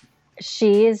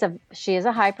she is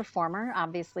a high performer.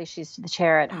 Obviously, she's the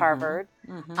chair at Harvard.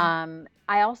 Mm-hmm.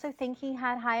 I also think he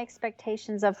had high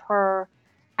expectations of her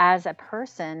as a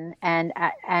person, and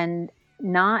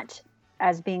not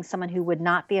as being someone who would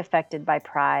not be affected by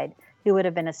pride, who would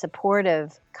have been a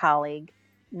supportive colleague,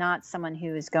 not someone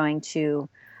who is going to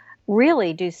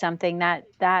really do something that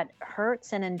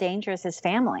hurts and endangers his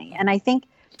family. And I think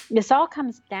this all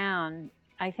comes down,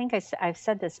 I think I've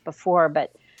said this before,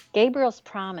 but Gabriel's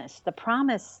promise, the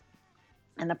promise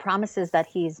and the promises that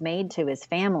he's made to his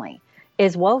family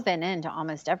is woven into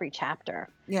almost every chapter.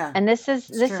 Yeah. And this is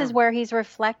true. where he's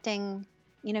reflecting,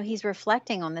 he's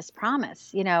reflecting on this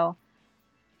promise.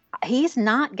 He's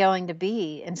not going to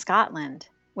be in Scotland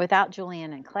without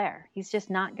Julian and Claire. He's just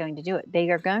not going to do it. They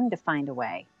are going to find a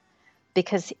way,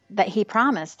 because that he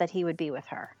promised that he would be with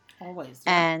her always,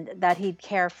 yeah. and that he'd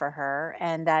care for her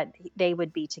and that they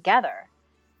would be together.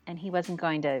 And he wasn't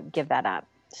going to give that up.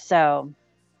 So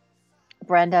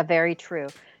Brenda, very true.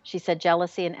 She said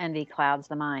jealousy and envy clouds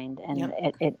the mind, and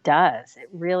Yep. it does. It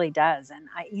really does. And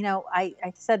I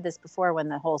said this before when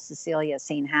the whole Cecilia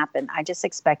scene happened. I just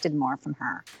expected more from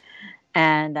her.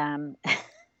 And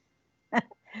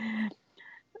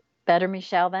better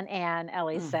Michelle than Anne,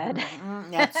 Ellie said.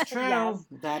 Mm-hmm. That's true. Yes.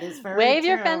 That is very Wave true.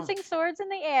 your fencing swords in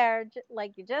the air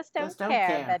like you just don't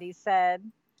care, Betty said.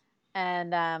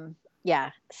 And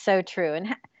yeah, so true.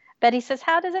 And Betty says,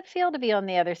 how does it feel to be on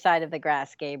the other side of the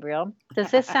grass, Gabriel?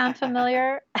 Does this sound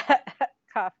familiar?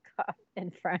 Cough, cough,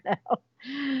 Inferno.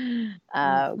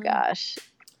 Oh, gosh.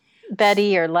 Betty,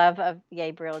 your love of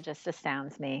Gabriel just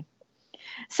astounds me.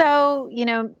 So,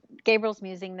 Gabriel's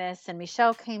musing this, and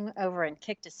Michelle came over and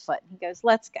kicked his foot. He goes,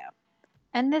 let's go.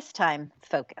 And this time,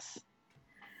 focus.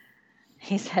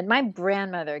 He said, my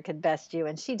grandmother could best you,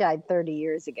 and she died 30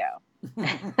 years ago.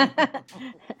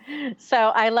 So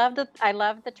I love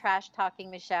the trash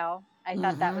talking Michelle. I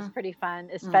thought that was pretty fun,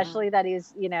 especially that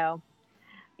he's,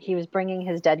 he was bringing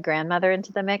his dead grandmother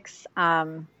into the mix.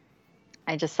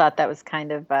 I just thought that was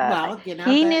kind of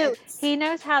he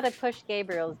knows how to push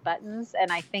Gabriel's buttons,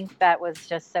 and I think that was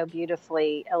just so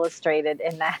beautifully illustrated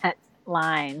in that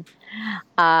line.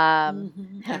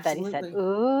 Betty said,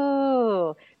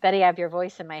 ooh. Betty, I have your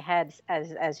voice in my head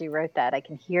as you wrote that. I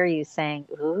can hear you saying,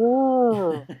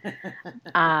 ooh.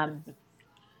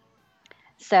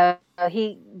 So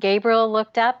Gabriel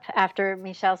looked up after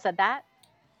Michelle said that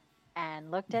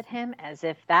and looked at him as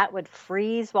if that would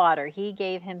freeze water. He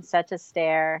gave him such a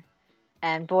stare.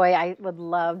 And boy, I would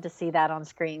love to see that on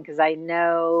screen, because I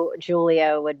know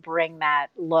Julio would bring that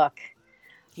look.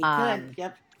 He could,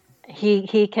 yep.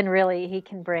 He can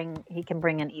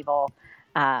bring an evil,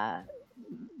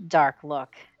 dark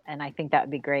look, and I think that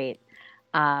would be great.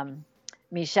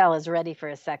 Michelle is ready for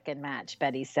a second match,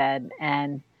 Betty said,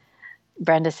 and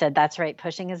Brenda said, "That's right,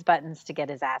 pushing his buttons to get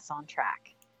his ass on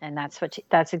track," and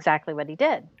that's exactly what he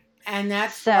did. And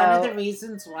that's one of the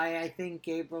reasons why I think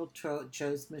Gabriel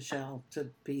chose Michelle to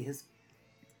be his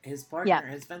partner,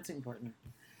 his fencing partner,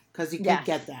 because he could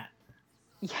get that.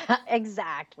 Yeah,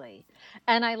 exactly.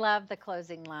 And I love the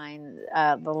closing line,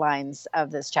 the lines of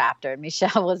this chapter.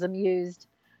 Michelle was amused.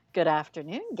 Good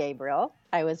afternoon, Gabriel.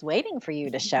 I was waiting for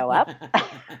you to show up.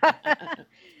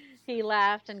 He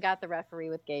laughed and got the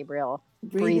referee with Gabriel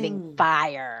breathing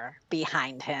fire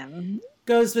behind him.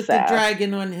 Goes with the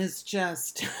dragon on his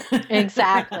chest.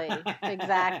 Exactly.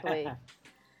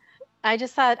 I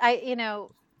just thought,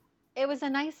 it was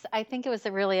I think it was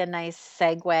really a nice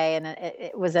segue, and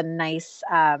it was a nice,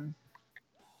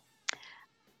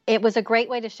 it was a great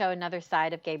way to show another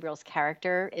side of Gabriel's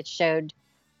character.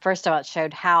 First of all, it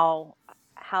showed how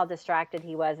distracted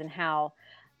he was and how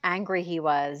angry he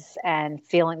was, and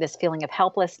feeling of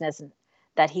helplessness,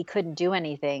 that he couldn't do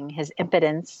anything, his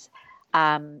impotence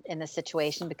in the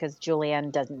situation because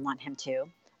Julianne doesn't want him to.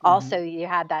 Also, you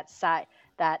had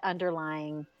that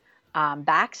underlying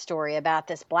backstory about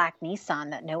this black Nissan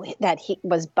that he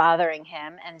was bothering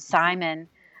him, and Simon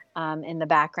in the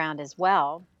background as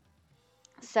well.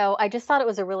 So I just thought it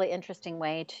was a really interesting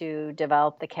way to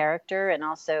develop the character, and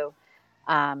also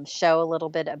show a little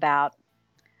bit about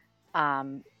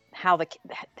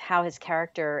how his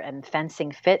character and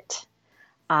fencing fit.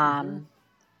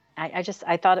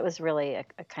 I thought it was really a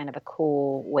kind of a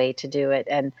cool way to do it.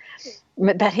 And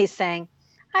Betty's saying,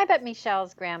 I bet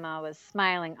Michelle's grandma was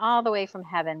smiling all the way from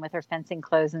heaven with her fencing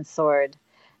clothes and sword.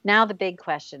 Now the big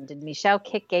question, did Michelle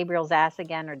kick Gabriel's ass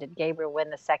again, or did Gabriel win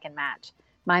the second match?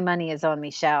 My money is on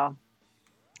Michelle.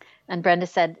 And Brenda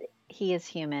said, he is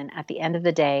human. At the end of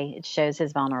the day, it shows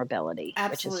his vulnerability,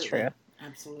 Absolutely. which is true.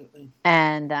 Absolutely.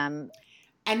 And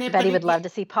Betty would love to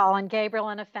see Paul and Gabriel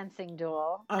in a fencing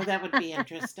duel. Oh, that would be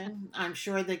interesting. I'm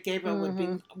sure that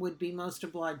Gabriel would be most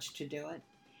obliged to do it.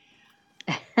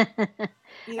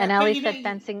 And Ellie said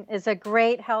fencing is a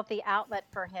great, healthy outlet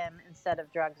for him instead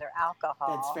of drugs or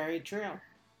alcohol. That's very true.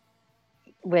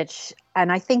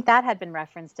 And I think that had been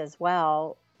referenced as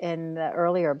well in the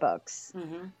earlier books.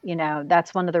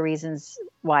 That's one of the reasons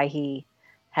why he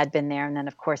had been there. And then,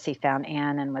 of course, he found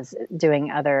Anne and was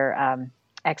doing other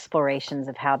explorations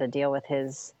of how to deal with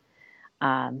his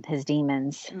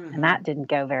demons. And that didn't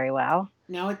go very well.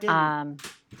 No, it didn't.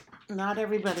 Not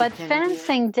everybody. But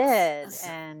fencing did.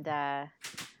 And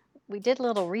we did a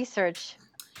little research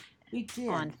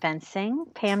on fencing.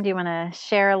 Pam, do you want to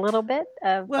share a little bit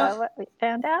of what we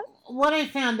found out? What I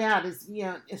found out is,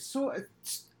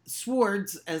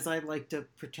 swords, as I like to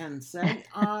pretend say,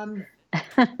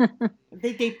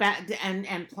 they date back and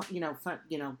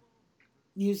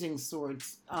using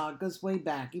swords goes way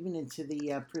back, even into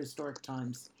the prehistoric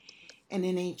times, and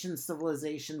in ancient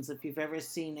civilizations. If you've ever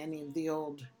seen any of the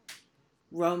old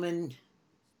Roman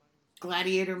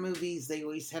gladiator movies, they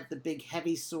always have the big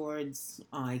heavy swords.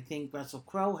 I think Russell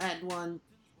Crowe had one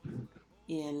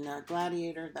in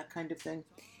Gladiator, that kind of thing.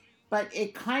 But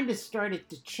it kind of started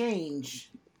to change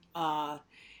in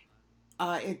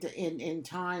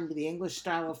time. The English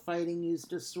style of fighting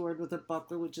used a sword with a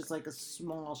buckler, which is like a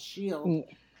small shield.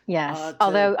 Yes.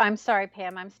 Although, I'm sorry,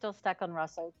 Pam, I'm still stuck on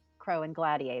Russell Crowe and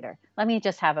Gladiator. Let me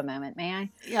just have a moment, may I?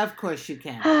 Yeah, of course you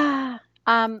can.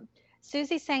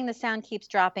 Susie's saying the sound keeps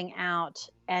dropping out,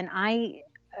 and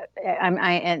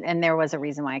and there was a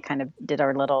reason why I kind of did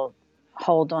our little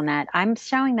hold on that. I'm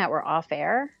showing that we're off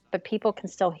air, but people can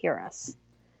still hear us.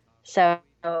 So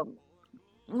no,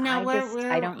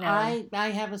 I don't know. I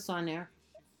have us on air.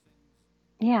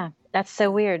 Yeah, that's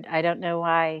so weird. I don't know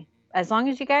why. As long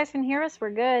as you guys can hear us, we're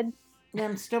good. Yeah,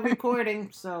 I'm still recording,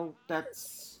 so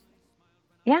that's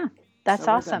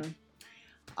awesome.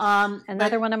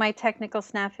 Another one of my technical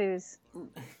snafus.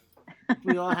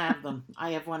 We all have them.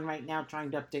 I have one right now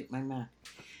trying to update my Mac.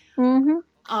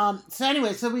 So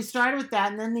anyway, so we started with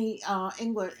that, and then the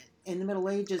English in the Middle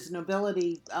Ages,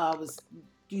 nobility was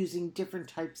using different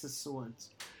types of swords.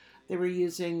 They were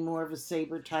using more of a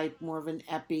saber type, more of an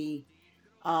épée,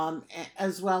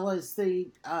 as well as the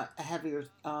heavier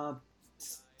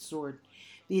sword.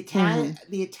 The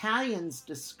Italians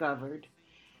discovered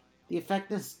the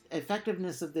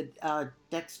effectiveness of the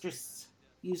dexterous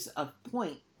use of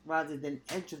point rather than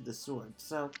edge of the sword.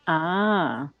 So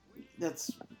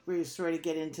that's where you sort of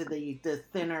get into the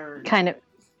thinner kind of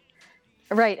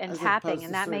right, and tapping,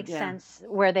 and that makes sense.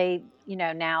 Where they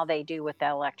now they do with the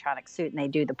electronic suit, and they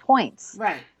do the points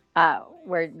right,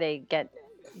 where they get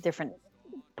different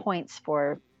points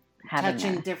for having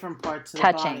touching different parts of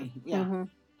the body. Yeah.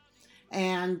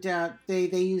 And they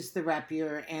used the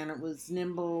rapier, and it was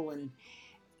nimble, and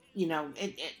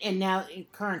and now in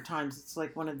current times it's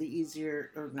like one of the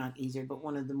easier, or not easier, but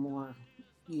one of the more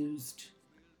used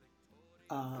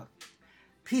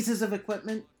pieces of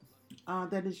equipment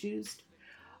that is used.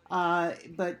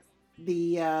 But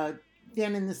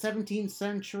then in the 17th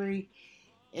century,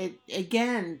 it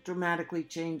again dramatically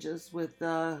changes with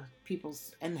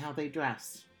people's and how they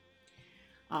dress.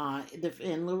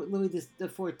 In Louis the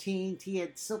 14th, he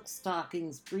had silk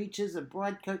stockings, breeches, a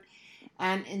broad coat,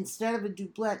 and instead of a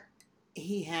doublet,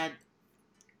 he had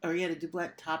a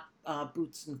doublet top,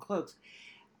 boots and cloaks.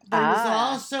 But he was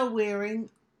also wearing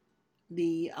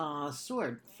the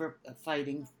sword for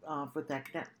fighting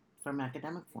from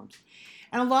academic forms.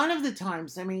 And a lot of the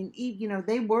times, I mean,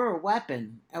 they were a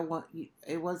weapon.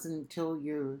 It wasn't until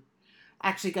you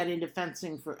actually got into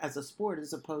fencing as a sport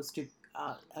as opposed to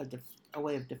a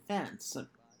way of defense. So,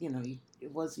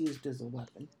 it was used as a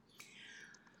weapon.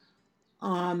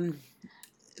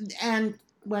 And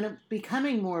when it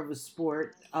becoming more of a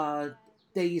sport,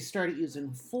 they started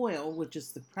using foil, which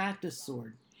is the practice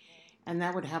sword. And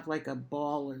that would have like a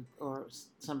ball or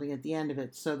something at the end of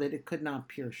it so that it could not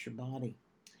pierce your body.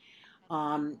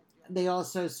 They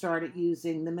also started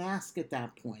using the mask at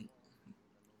that point.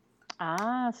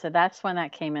 So that's when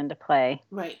that came into play.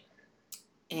 Right.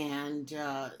 And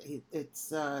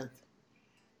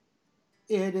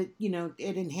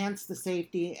it enhanced the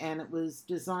safety, and it was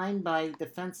designed by the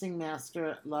fencing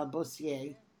master La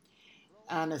Boissière,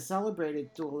 and a celebrated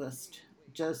duelist,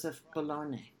 Joseph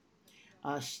Boulogne,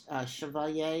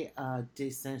 Chevalier de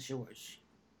Saint Georges.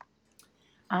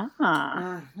 Ah,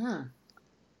 Uh-huh.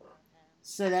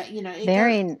 So that it goes.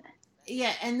 very.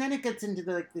 Yeah, and then it gets into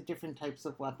the different types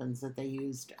of weapons that they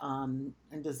used and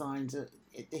designs.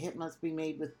 The hit must be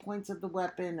made with points of the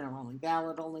weapon, are only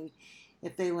valid only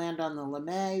if they land on the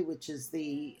lame, which is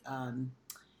the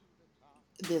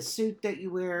suit that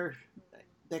you wear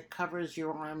that covers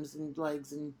your arms and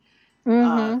legs and uh,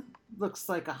 Mm-hmm. looks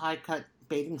like a high cut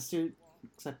bathing suit,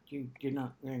 except you're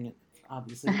not wearing it.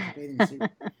 Obviously, it's a bathing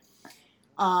suit.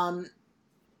 Um,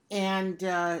 and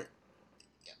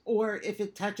or if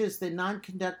it touches the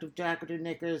non-conductive jacket or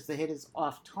knickers, the hit is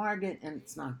off target and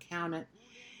it's not counted.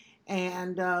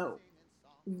 And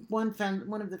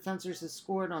one of the fencers is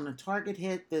scored on a target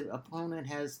hit. The opponent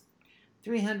has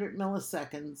 300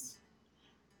 milliseconds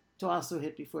to also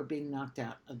hit before being knocked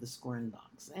out of the scoring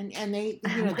box. And they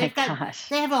Oh my gosh.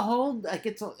 they have a whole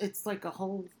it's like a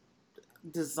whole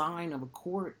design of a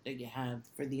court that you have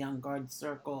for the on guard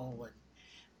circle and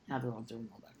how they're all doing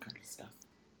all that kind of stuff.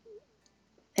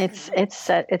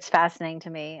 It's fascinating to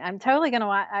me. I'm totally gonna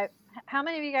watch. How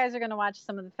many of you guys are gonna watch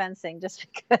some of the fencing just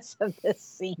because of this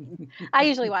scene? I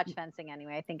usually watch fencing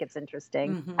anyway. I think it's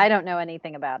interesting. Mm-hmm. I don't know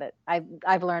anything about it.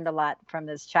 I've learned a lot from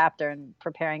this chapter and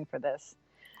preparing for this.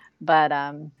 But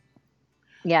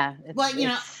yeah. Well,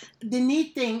 the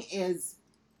neat thing is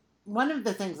one of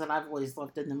the things that I've always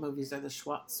loved in the movies are the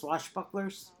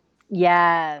swashbucklers.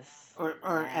 Yes. Or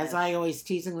Yes. as I always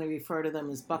teasingly refer to them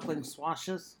as buckling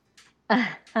swashes. I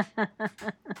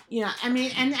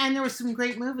mean, and there were some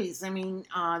great movies. I mean,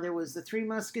 there was the Three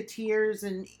Musketeers,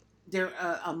 and there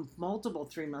multiple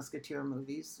Three Musketeer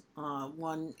movies.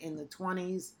 One in the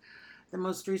 20s. The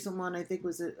most recent one, I think,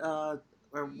 was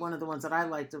or one of the ones that I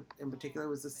liked in particular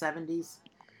was the 70s,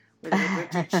 where they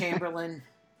had Richard Chamberlain.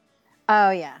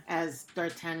 Oh yeah, as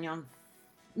D'Artagnan.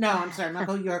 No, I'm sorry,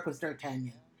 Michael York was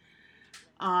D'Artagnan.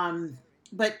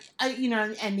 But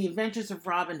and the Adventures of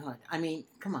Robin Hood. I mean,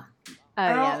 come on. Oh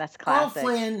yeah, that's classic. Earl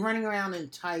Flynn running around in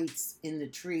tights in the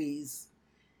trees.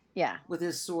 Yeah. With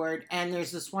his sword. And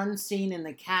there's this one scene in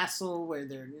the castle where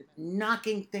they're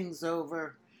knocking things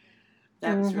over.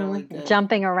 That was really good.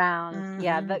 Jumping around. Mm-hmm.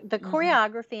 Yeah, the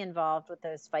choreography involved with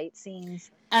those fight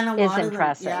scenes and is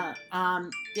impressive.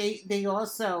 They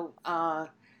also, the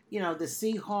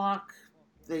Seahawk,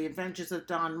 the Adventures of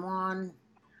Don Juan,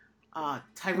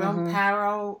 Tyrone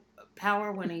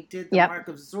Power when he did the Mark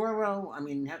of Zorro. I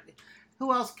mean,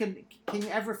 who else can you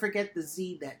ever forget the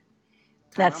Z that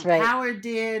That's right. Power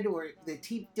did, or the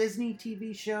Disney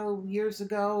TV show years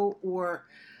ago, or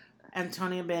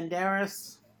Antonio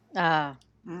Banderas?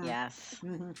 Yes.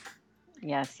 Mm-hmm.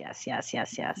 Yes.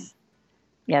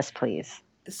 Yes, please.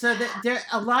 So there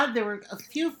were a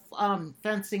few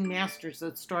fencing masters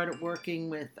that started working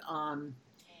with Hollywood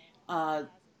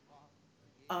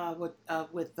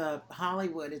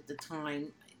at the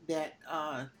time. That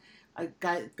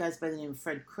guys by the name of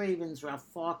Fred Cravens, Ralph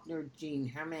Faulkner, Gene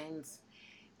Hemmings,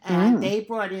 and they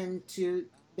brought the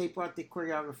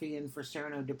choreography in for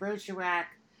Cyrano de Bergerac.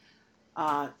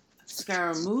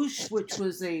 Scaramouche, which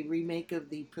was a remake of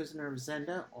The Prisoner of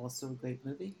Zenda, also a great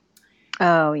movie.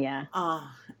 Oh yeah.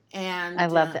 And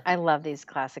I love these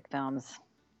classic films.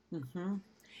 Mm-hmm.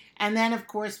 And then of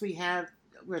course we have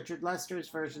Richard Lester's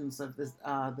versions of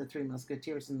the Three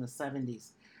Musketeers in the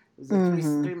 70s. It was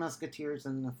the Three Musketeers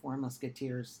and the Four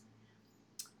Musketeers.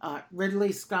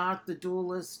 Ridley Scott, the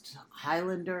duelist,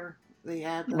 Highlander. They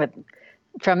had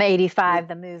from '85,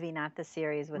 the movie, not the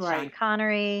series, with Sean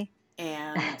Connery.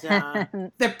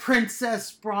 And The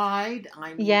Princess Bride.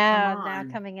 I mean, now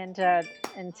coming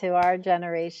into our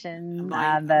generation.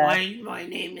 My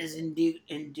name is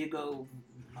Indigo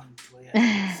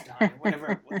Montoya,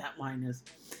 whatever that line is.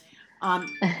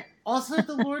 Also,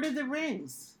 The Lord of the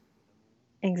Rings.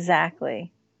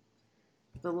 Exactly.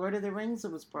 The Lord of the Rings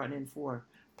was brought in for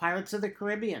Pirates of the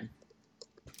Caribbean,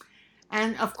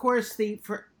 and of course the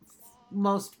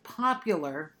most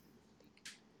popular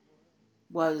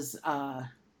was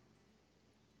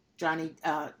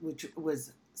which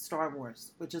was Star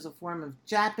Wars, which is a form of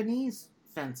Japanese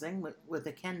fencing with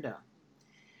a kendo.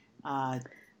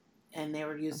 And they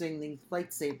were using the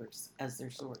lightsabers as their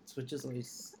swords, which is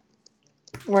always...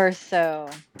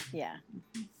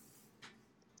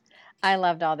 I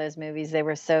loved all those movies. They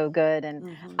were so good.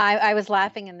 And I was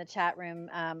laughing in the chat room.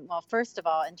 Well, first of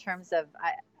all, in terms of,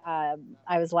 I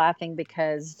was laughing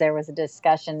because there was a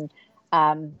discussion.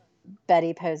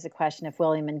 Betty posed the question, if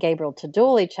William and Gabriel to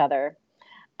duel each other,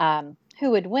 who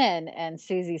would win? And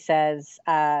Susie says,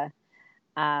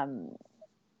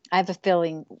 I have a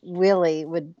feeling Willie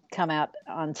would come out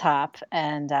on top,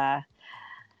 and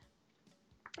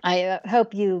I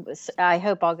hope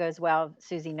all goes well.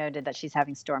 Susie noted that she's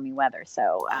having stormy weather,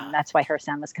 so that's why her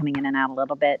sound was coming in and out a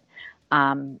little bit.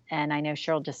 And I know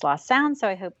Cheryl just lost sound, so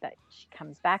I hope that she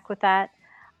comes back with that.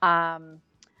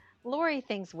 Lori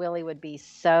thinks Willie would be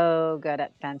so good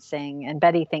at fencing, and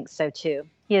Betty thinks so too.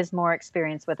 He has more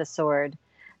experience with a sword,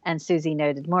 and Susie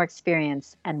noted more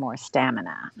experience and more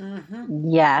stamina. Mm-hmm.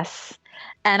 Yes.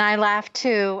 And I laughed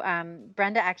too.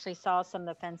 Brenda actually saw some of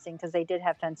the fencing because they did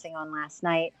have fencing on last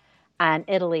night, and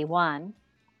Italy won,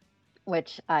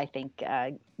 which I think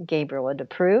Gabriel would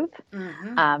approve,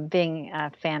 being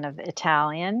a fan of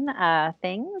Italian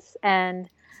things. And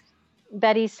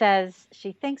Betty says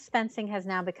she thinks fencing has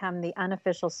now become the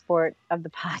unofficial sport of the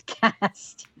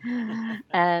podcast.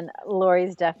 And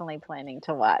Lori's definitely planning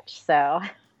to watch. So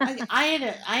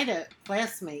I had a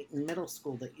classmate in middle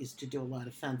school that used to do a lot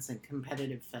of fencing,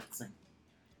 competitive fencing.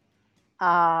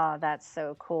 Oh, that's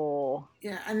so cool.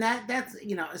 Yeah, and that's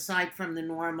aside from the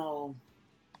normal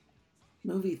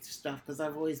movie stuff, because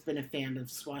I've always been a fan of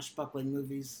swashbuckling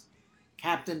movies.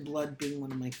 Captain Blood being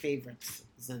one of my favorites. It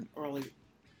was an early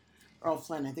Earl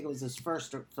Flynn. I think it was his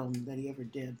first film that he ever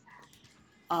did.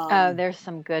 There's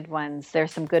some good ones.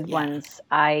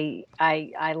 I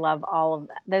love all of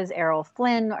those. Errol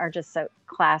Flynn are just so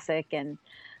classic, and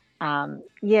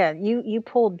you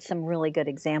pulled some really good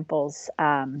examples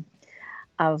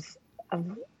of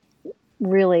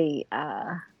really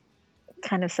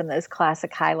kind of some of those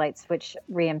classic highlights, which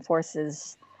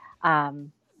reinforces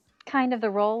kind of the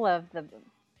role of the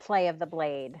play of the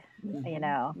blade,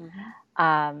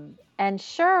 and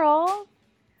Cheryl,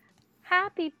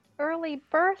 happy early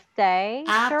birthday.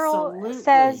 Absolutely. Cheryl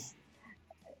says,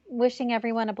 wishing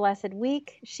everyone a blessed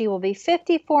week. She will be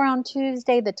 54 on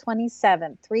Tuesday, the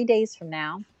 27th, 3 days from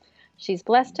now. She's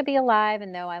blessed to be alive,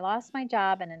 and though I lost my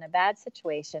job and in a bad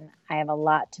situation, I have a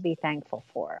lot to be thankful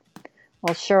for.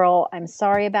 Well, Cheryl, I'm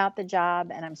sorry about the job,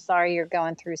 and I'm sorry you're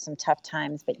going through some tough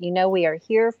times, but we are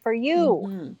here for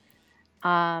you.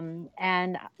 Mm-hmm.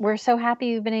 And we're so happy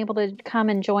you've been able to come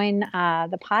and join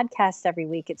the podcast every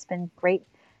week. It's been great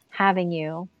having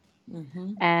you.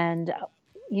 Mm-hmm. And,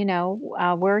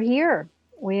 we're here.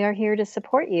 We are here to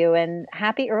support you, and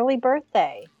happy early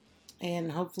birthday.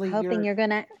 And hopefully you're going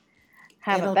to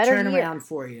have a better turnaround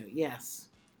for you. Yes.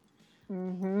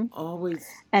 Mm-hmm. Always.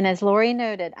 And as Lori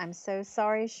noted, I'm so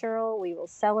sorry, Cheryl. We will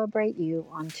celebrate you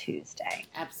on Tuesday.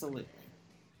 Absolutely.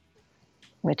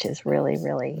 Which is really,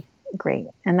 really great.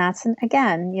 And that's,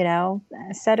 again,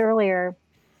 I said earlier,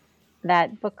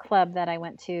 that book club that I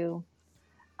went to,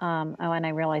 and I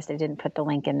realized I didn't put the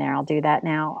link in there. I'll do that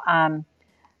now.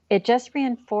 It just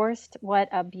reinforced what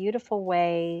a beautiful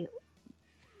way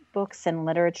books and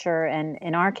literature, and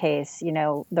in our case,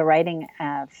 the writing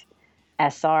of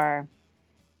SR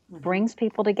brings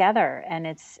people together. And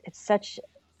it's such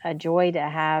a joy to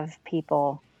have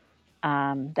people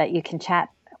that you can chat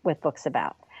with books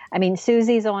about. I mean,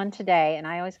 Susie's on today, and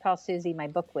I always call Susie my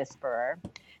book whisperer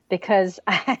because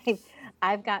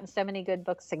I've gotten so many good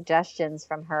book suggestions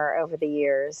from her over the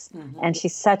years, and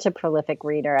she's such a prolific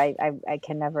reader. I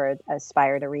can never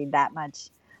aspire to read that much.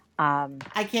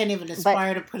 I can't even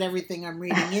aspire to put everything I'm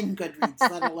reading in Goodreads,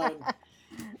 let alone.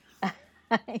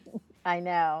 I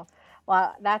know.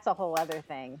 Well, that's a whole other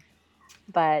thing.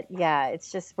 But yeah,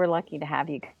 it's just, we're lucky to have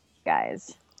you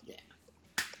guys. Yeah.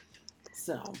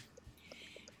 So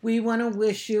we want to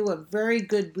wish you a very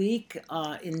good week.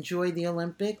 Enjoy the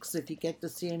Olympics if you get to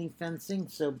see any fencing.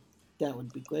 So that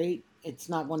would be great. It's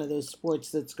not one of those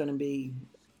sports that's going to be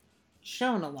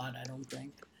shown a lot, I don't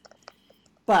think.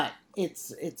 But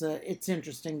it's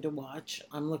interesting to watch.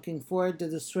 I'm looking forward to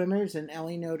the swimmers, and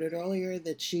Ellie noted earlier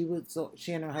that she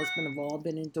and her husband have all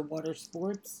been into water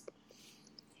sports.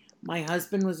 My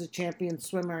husband was a champion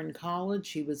swimmer in college.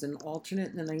 He was an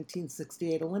alternate in the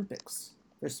 1968 Olympics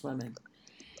for swimming.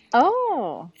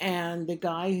 Oh. And the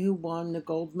guy who won the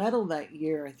gold medal that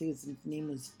year, I think his name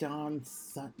was Don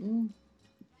Sutton.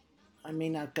 I may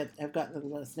not have gotten the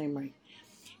last name right.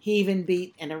 He even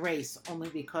beat in a race only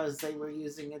because they were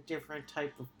using a different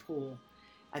type of pool.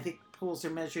 I think pools are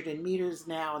measured in meters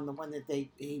now, and the one that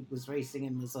he was racing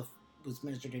in was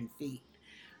measured in feet.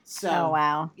 So, oh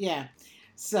wow, yeah.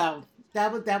 So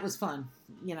that was fun.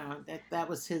 That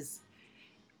was his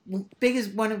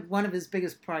biggest one of his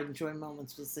biggest pride and joy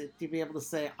moments was to be able to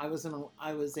say I was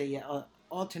a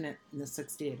alternate in the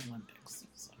 '68 Olympics.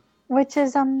 So. Which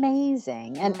is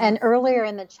amazing. And earlier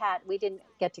in the chat, we didn't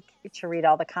get to read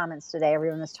all the comments today.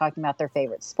 Everyone was talking about their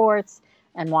favorite sports,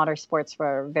 and water sports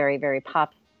were very, very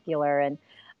popular. And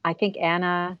I think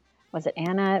Anna was it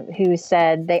Anna who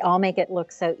said they all make it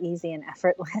look so easy and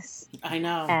effortless. I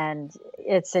know. And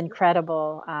it's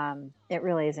incredible. It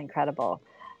really is incredible.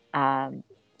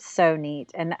 So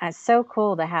neat. And it's so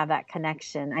cool to have that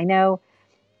connection. I know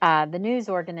the news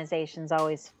organizations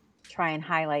always try and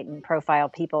highlight and profile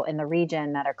people in the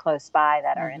region that are close by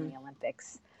that are in the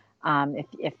Olympics,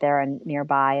 if they're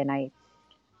nearby. And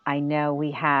I know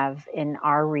we have in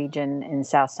our region in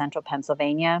South Central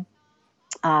Pennsylvania,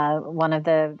 one of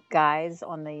the guys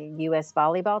on the U.S.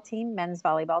 volleyball team, men's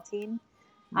volleyball team,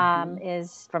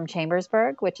 is from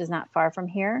Chambersburg, which is not far from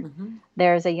here.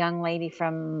 There's a young lady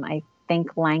from, I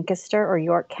think, Lancaster or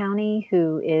York County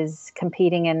who is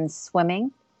competing in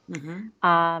swimming.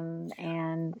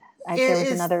 And there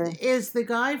was another. Is the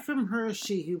guy from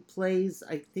Hershey who plays?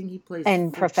 I think he plays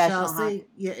in professional Chelsea. Hockey.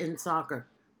 Yeah, in soccer.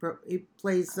 He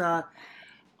plays in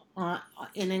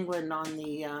England on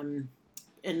the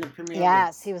in the Premier League.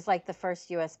 Yes, he was like the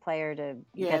first U.S. player to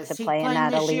get to play in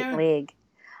that elite league.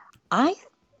 I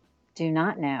do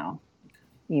not know.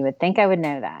 You would think I would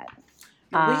know that.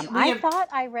 I thought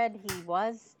I read he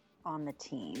was on the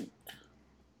team.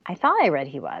 I thought I read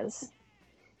he was.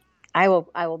 I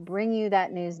will bring you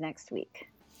that news next week.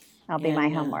 That'll be my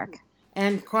homework.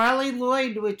 And Carly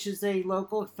Lloyd, which is a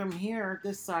local from here,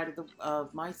 this side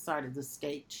of my side of the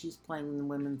state, she's playing in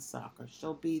women's soccer.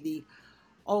 She'll be the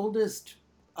oldest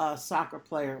soccer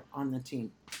player on the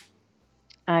team.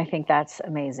 I think that's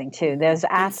amazing too. Those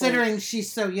athletes, considering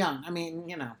she's so young. I mean,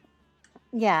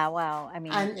 Yeah, well, I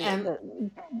mean,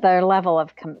 and their level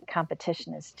of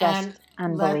competition is just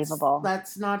unbelievable.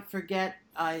 Let's not forget.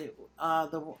 I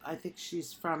think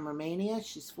she's from Romania.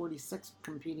 She's 46,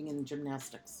 competing in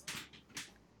gymnastics.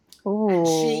 Ooh. And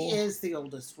she is the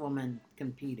oldest woman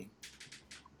competing.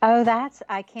 Oh,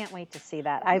 I can't wait to see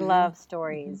that. I love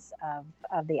stories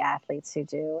of the athletes who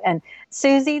do. And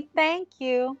Susie, thank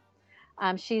you.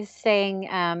 She's saying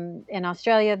in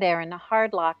Australia, they're in a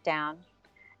hard lockdown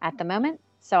at the moment.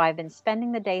 So I've been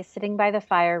spending the day sitting by the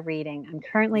fire reading. I'm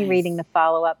currently reading the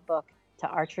follow-up book to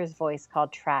Archer's Voice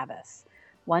called Travis.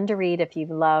 One to read if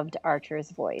you've loved Archer's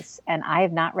Voice. And I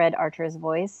have not read Archer's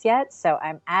Voice yet, so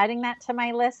I'm adding that to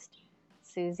my list.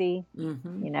 Susie, you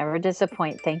never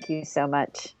disappoint. Thank you so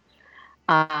much.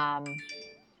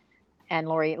 And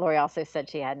Lori also said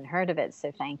she hadn't heard of it,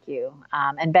 so thank you.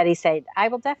 And Betty said, I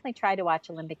will definitely try to watch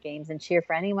Olympic Games and cheer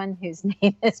for anyone whose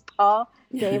name is Paul,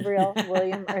 Gabriel,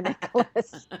 William, or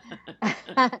Nicholas.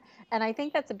 And I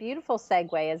think that's a beautiful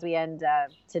segue as we end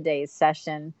today's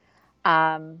session.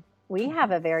 We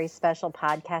have a very special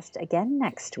podcast again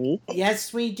next week.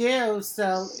 Yes, we do.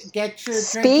 So get your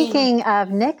Speaking of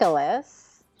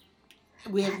Nicholas.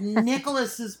 We have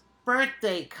Nicholas's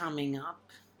birthday coming up.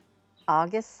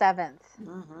 August 7th.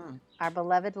 Our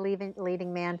beloved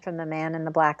leading man from The Man in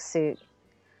the Black Suit.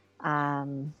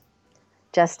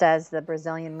 Just as the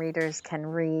Brazilian readers can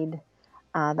read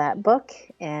that book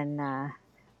and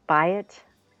buy it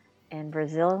in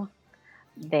Brazil,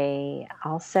 they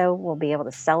also will be able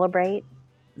to celebrate.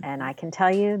 And I can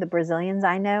tell you, the Brazilians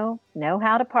I know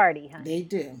how to party, honey. They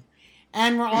do.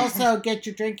 And we'll also get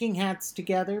your drinking hats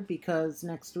together because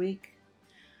next week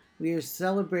we are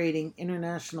celebrating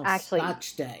International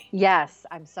Scotch Day. Yes,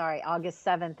 I'm sorry. August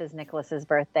 7th is Nicholas's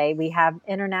birthday. We have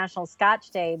International Scotch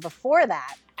Day before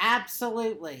that.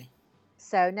 Absolutely.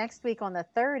 So next week on the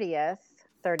 30th,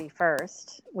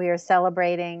 31st, we are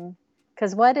celebrating,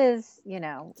 because what is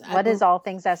all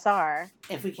things SR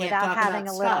if we can't without having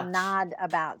a little nod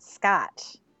about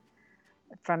Scotch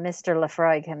from Mr.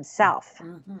 Lefroy himself.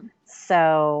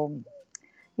 So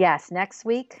yes, next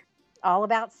week, all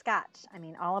about Scotch. I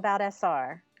mean, all about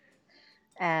SR.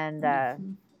 And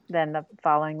then the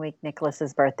following week,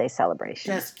 Nicholas's birthday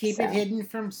celebration. Just keep it hidden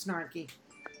from Snarky.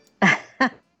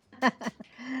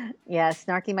 Yeah,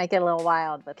 Snarky might get a little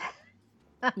wild, but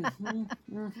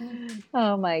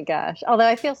oh my gosh. Although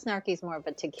I feel Snarky's more of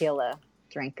a tequila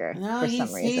drinker for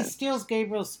some reason. He steals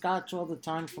Gabriel's Scotch all the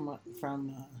time from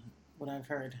what I've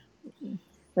heard.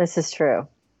 This is true.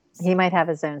 He might have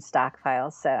his own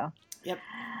stockpile, so. Yep.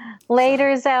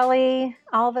 Later, Ellie.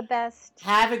 All the best.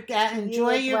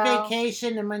 Enjoy your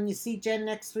vacation, and when you see Jen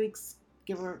next week,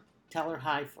 tell her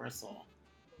hi for us all.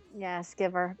 Yes,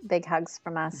 give her big hugs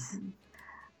from us.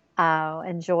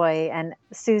 Enjoy. And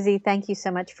Susie, thank you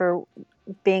so much for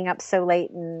being up so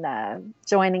late and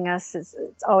joining us. It's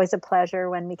always a pleasure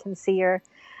when we can see your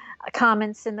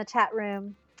comments in the chat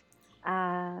room.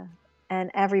 And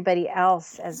everybody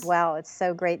else as well. It's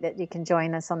so great that you can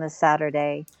join us on this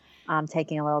Saturday,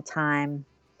 taking a little time.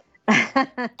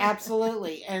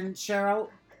 Absolutely. And Cheryl,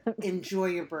 enjoy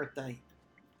your birthday.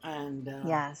 And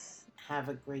yes, have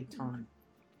a great time.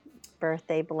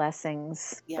 Birthday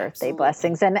blessings. Yeah, Birthday absolutely.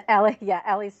 blessings. And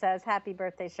Ellie says, happy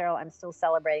birthday, Cheryl. I'm still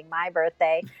celebrating my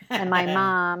birthday. And my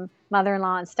mom,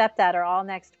 mother-in-law, and stepdad are all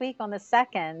next week on the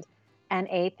 2nd and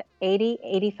 8th, 80,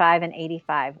 85, and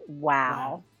 85.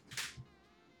 Wow.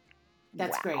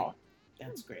 That's wow. great.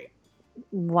 That's great.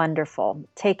 Wonderful.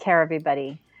 Take care,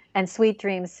 everybody. And sweet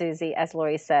dreams, Susie, as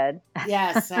Lori said.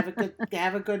 Yes, have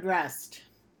a good rest,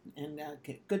 and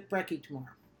good brekkie tomorrow.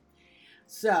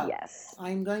 So Yes.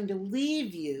 I'm going to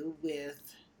leave you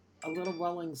with a little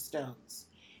Rolling Stones,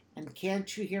 and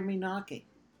Can't You Hear Me Knocking?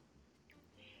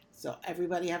 So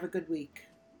everybody have a good week.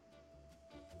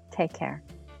 Take care.